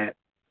like that.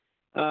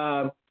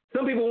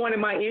 Some people wanted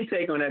my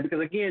intake on that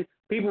because, again,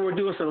 people were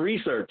doing some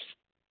research.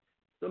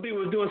 Some people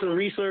were doing some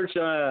research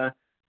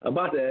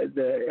about the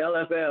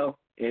LFL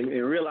and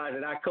realized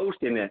that I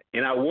coached in it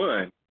and I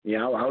won.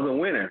 I was a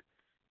winner.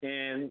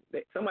 And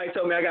somebody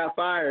told me I got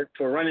fired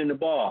for running the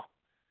ball.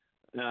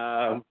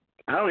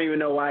 I don't even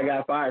know why I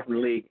got fired from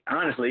the league.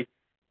 Honestly,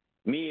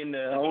 me and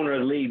the owner of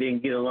the league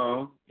didn't get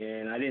along,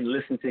 and I didn't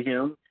listen to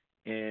him.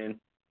 And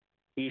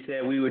he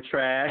said we were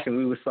trash and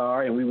we were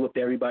sorry, and we whooped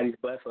everybody's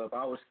butt. So if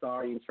I was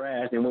sorry and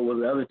trash, then what were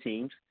the other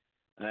teams?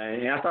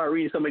 And I started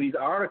reading some of these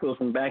articles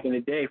from back in the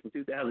day, from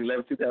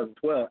 2011,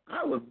 2012.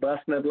 I was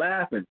busting up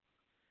laughing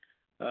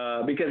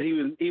because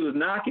he was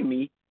knocking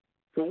me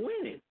for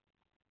winning.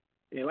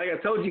 And like I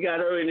told you guys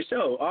earlier in the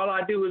show, all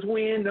I do is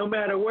win. No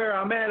matter where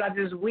I'm at, I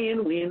just win.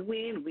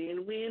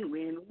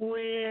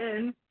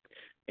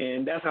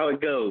 And that's how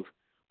it goes.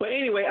 But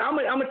anyway, I'm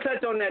gonna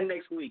touch on that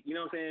next week. You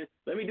know what I'm saying?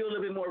 Let me do a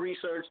little bit more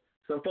research.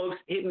 Some folks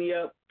hit me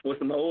up with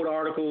some old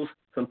articles,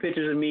 some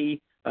pictures of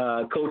me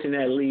coaching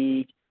that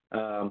league.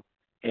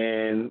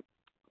 And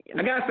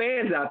I got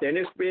fans out there, and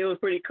it was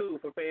pretty cool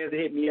for fans to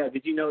hit me up.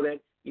 Did you know that,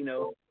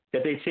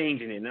 that they're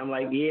changing it. And I'm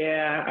like,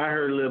 yeah, I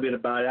heard a little bit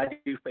about it. I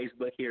do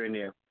Facebook here and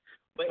there.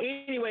 But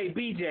anyway,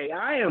 BJ,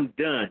 I am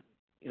done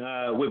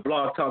with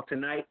Blog Talk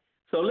tonight.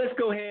 So let's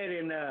go ahead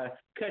and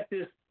cut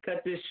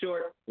this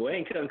short. Well, I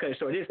ain't cut it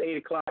short. It's 8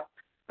 o'clock.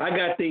 I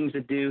got things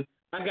to do.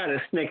 I got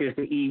a Snickers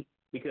to eat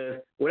because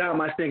without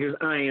my Snickers,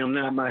 I am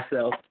not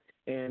myself.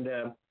 And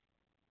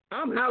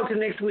I'm out to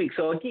next week.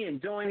 So,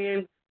 again, join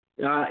in.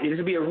 This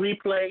will be a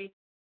replay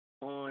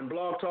on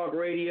Blog Talk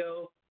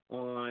Radio,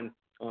 on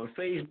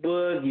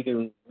Facebook. You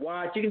can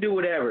watch. You can do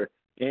whatever.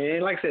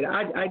 And like I said,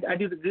 I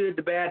do the good,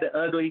 the bad, the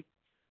ugly,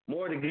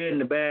 more the good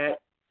and the bad,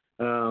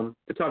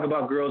 to talk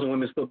about girls and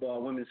women's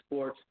football, women's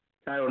sports,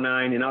 Title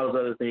IX, and all those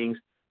other things.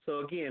 So,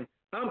 again,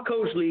 I'm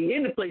Coach Lee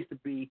in the place to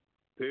be.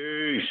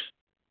 Peace.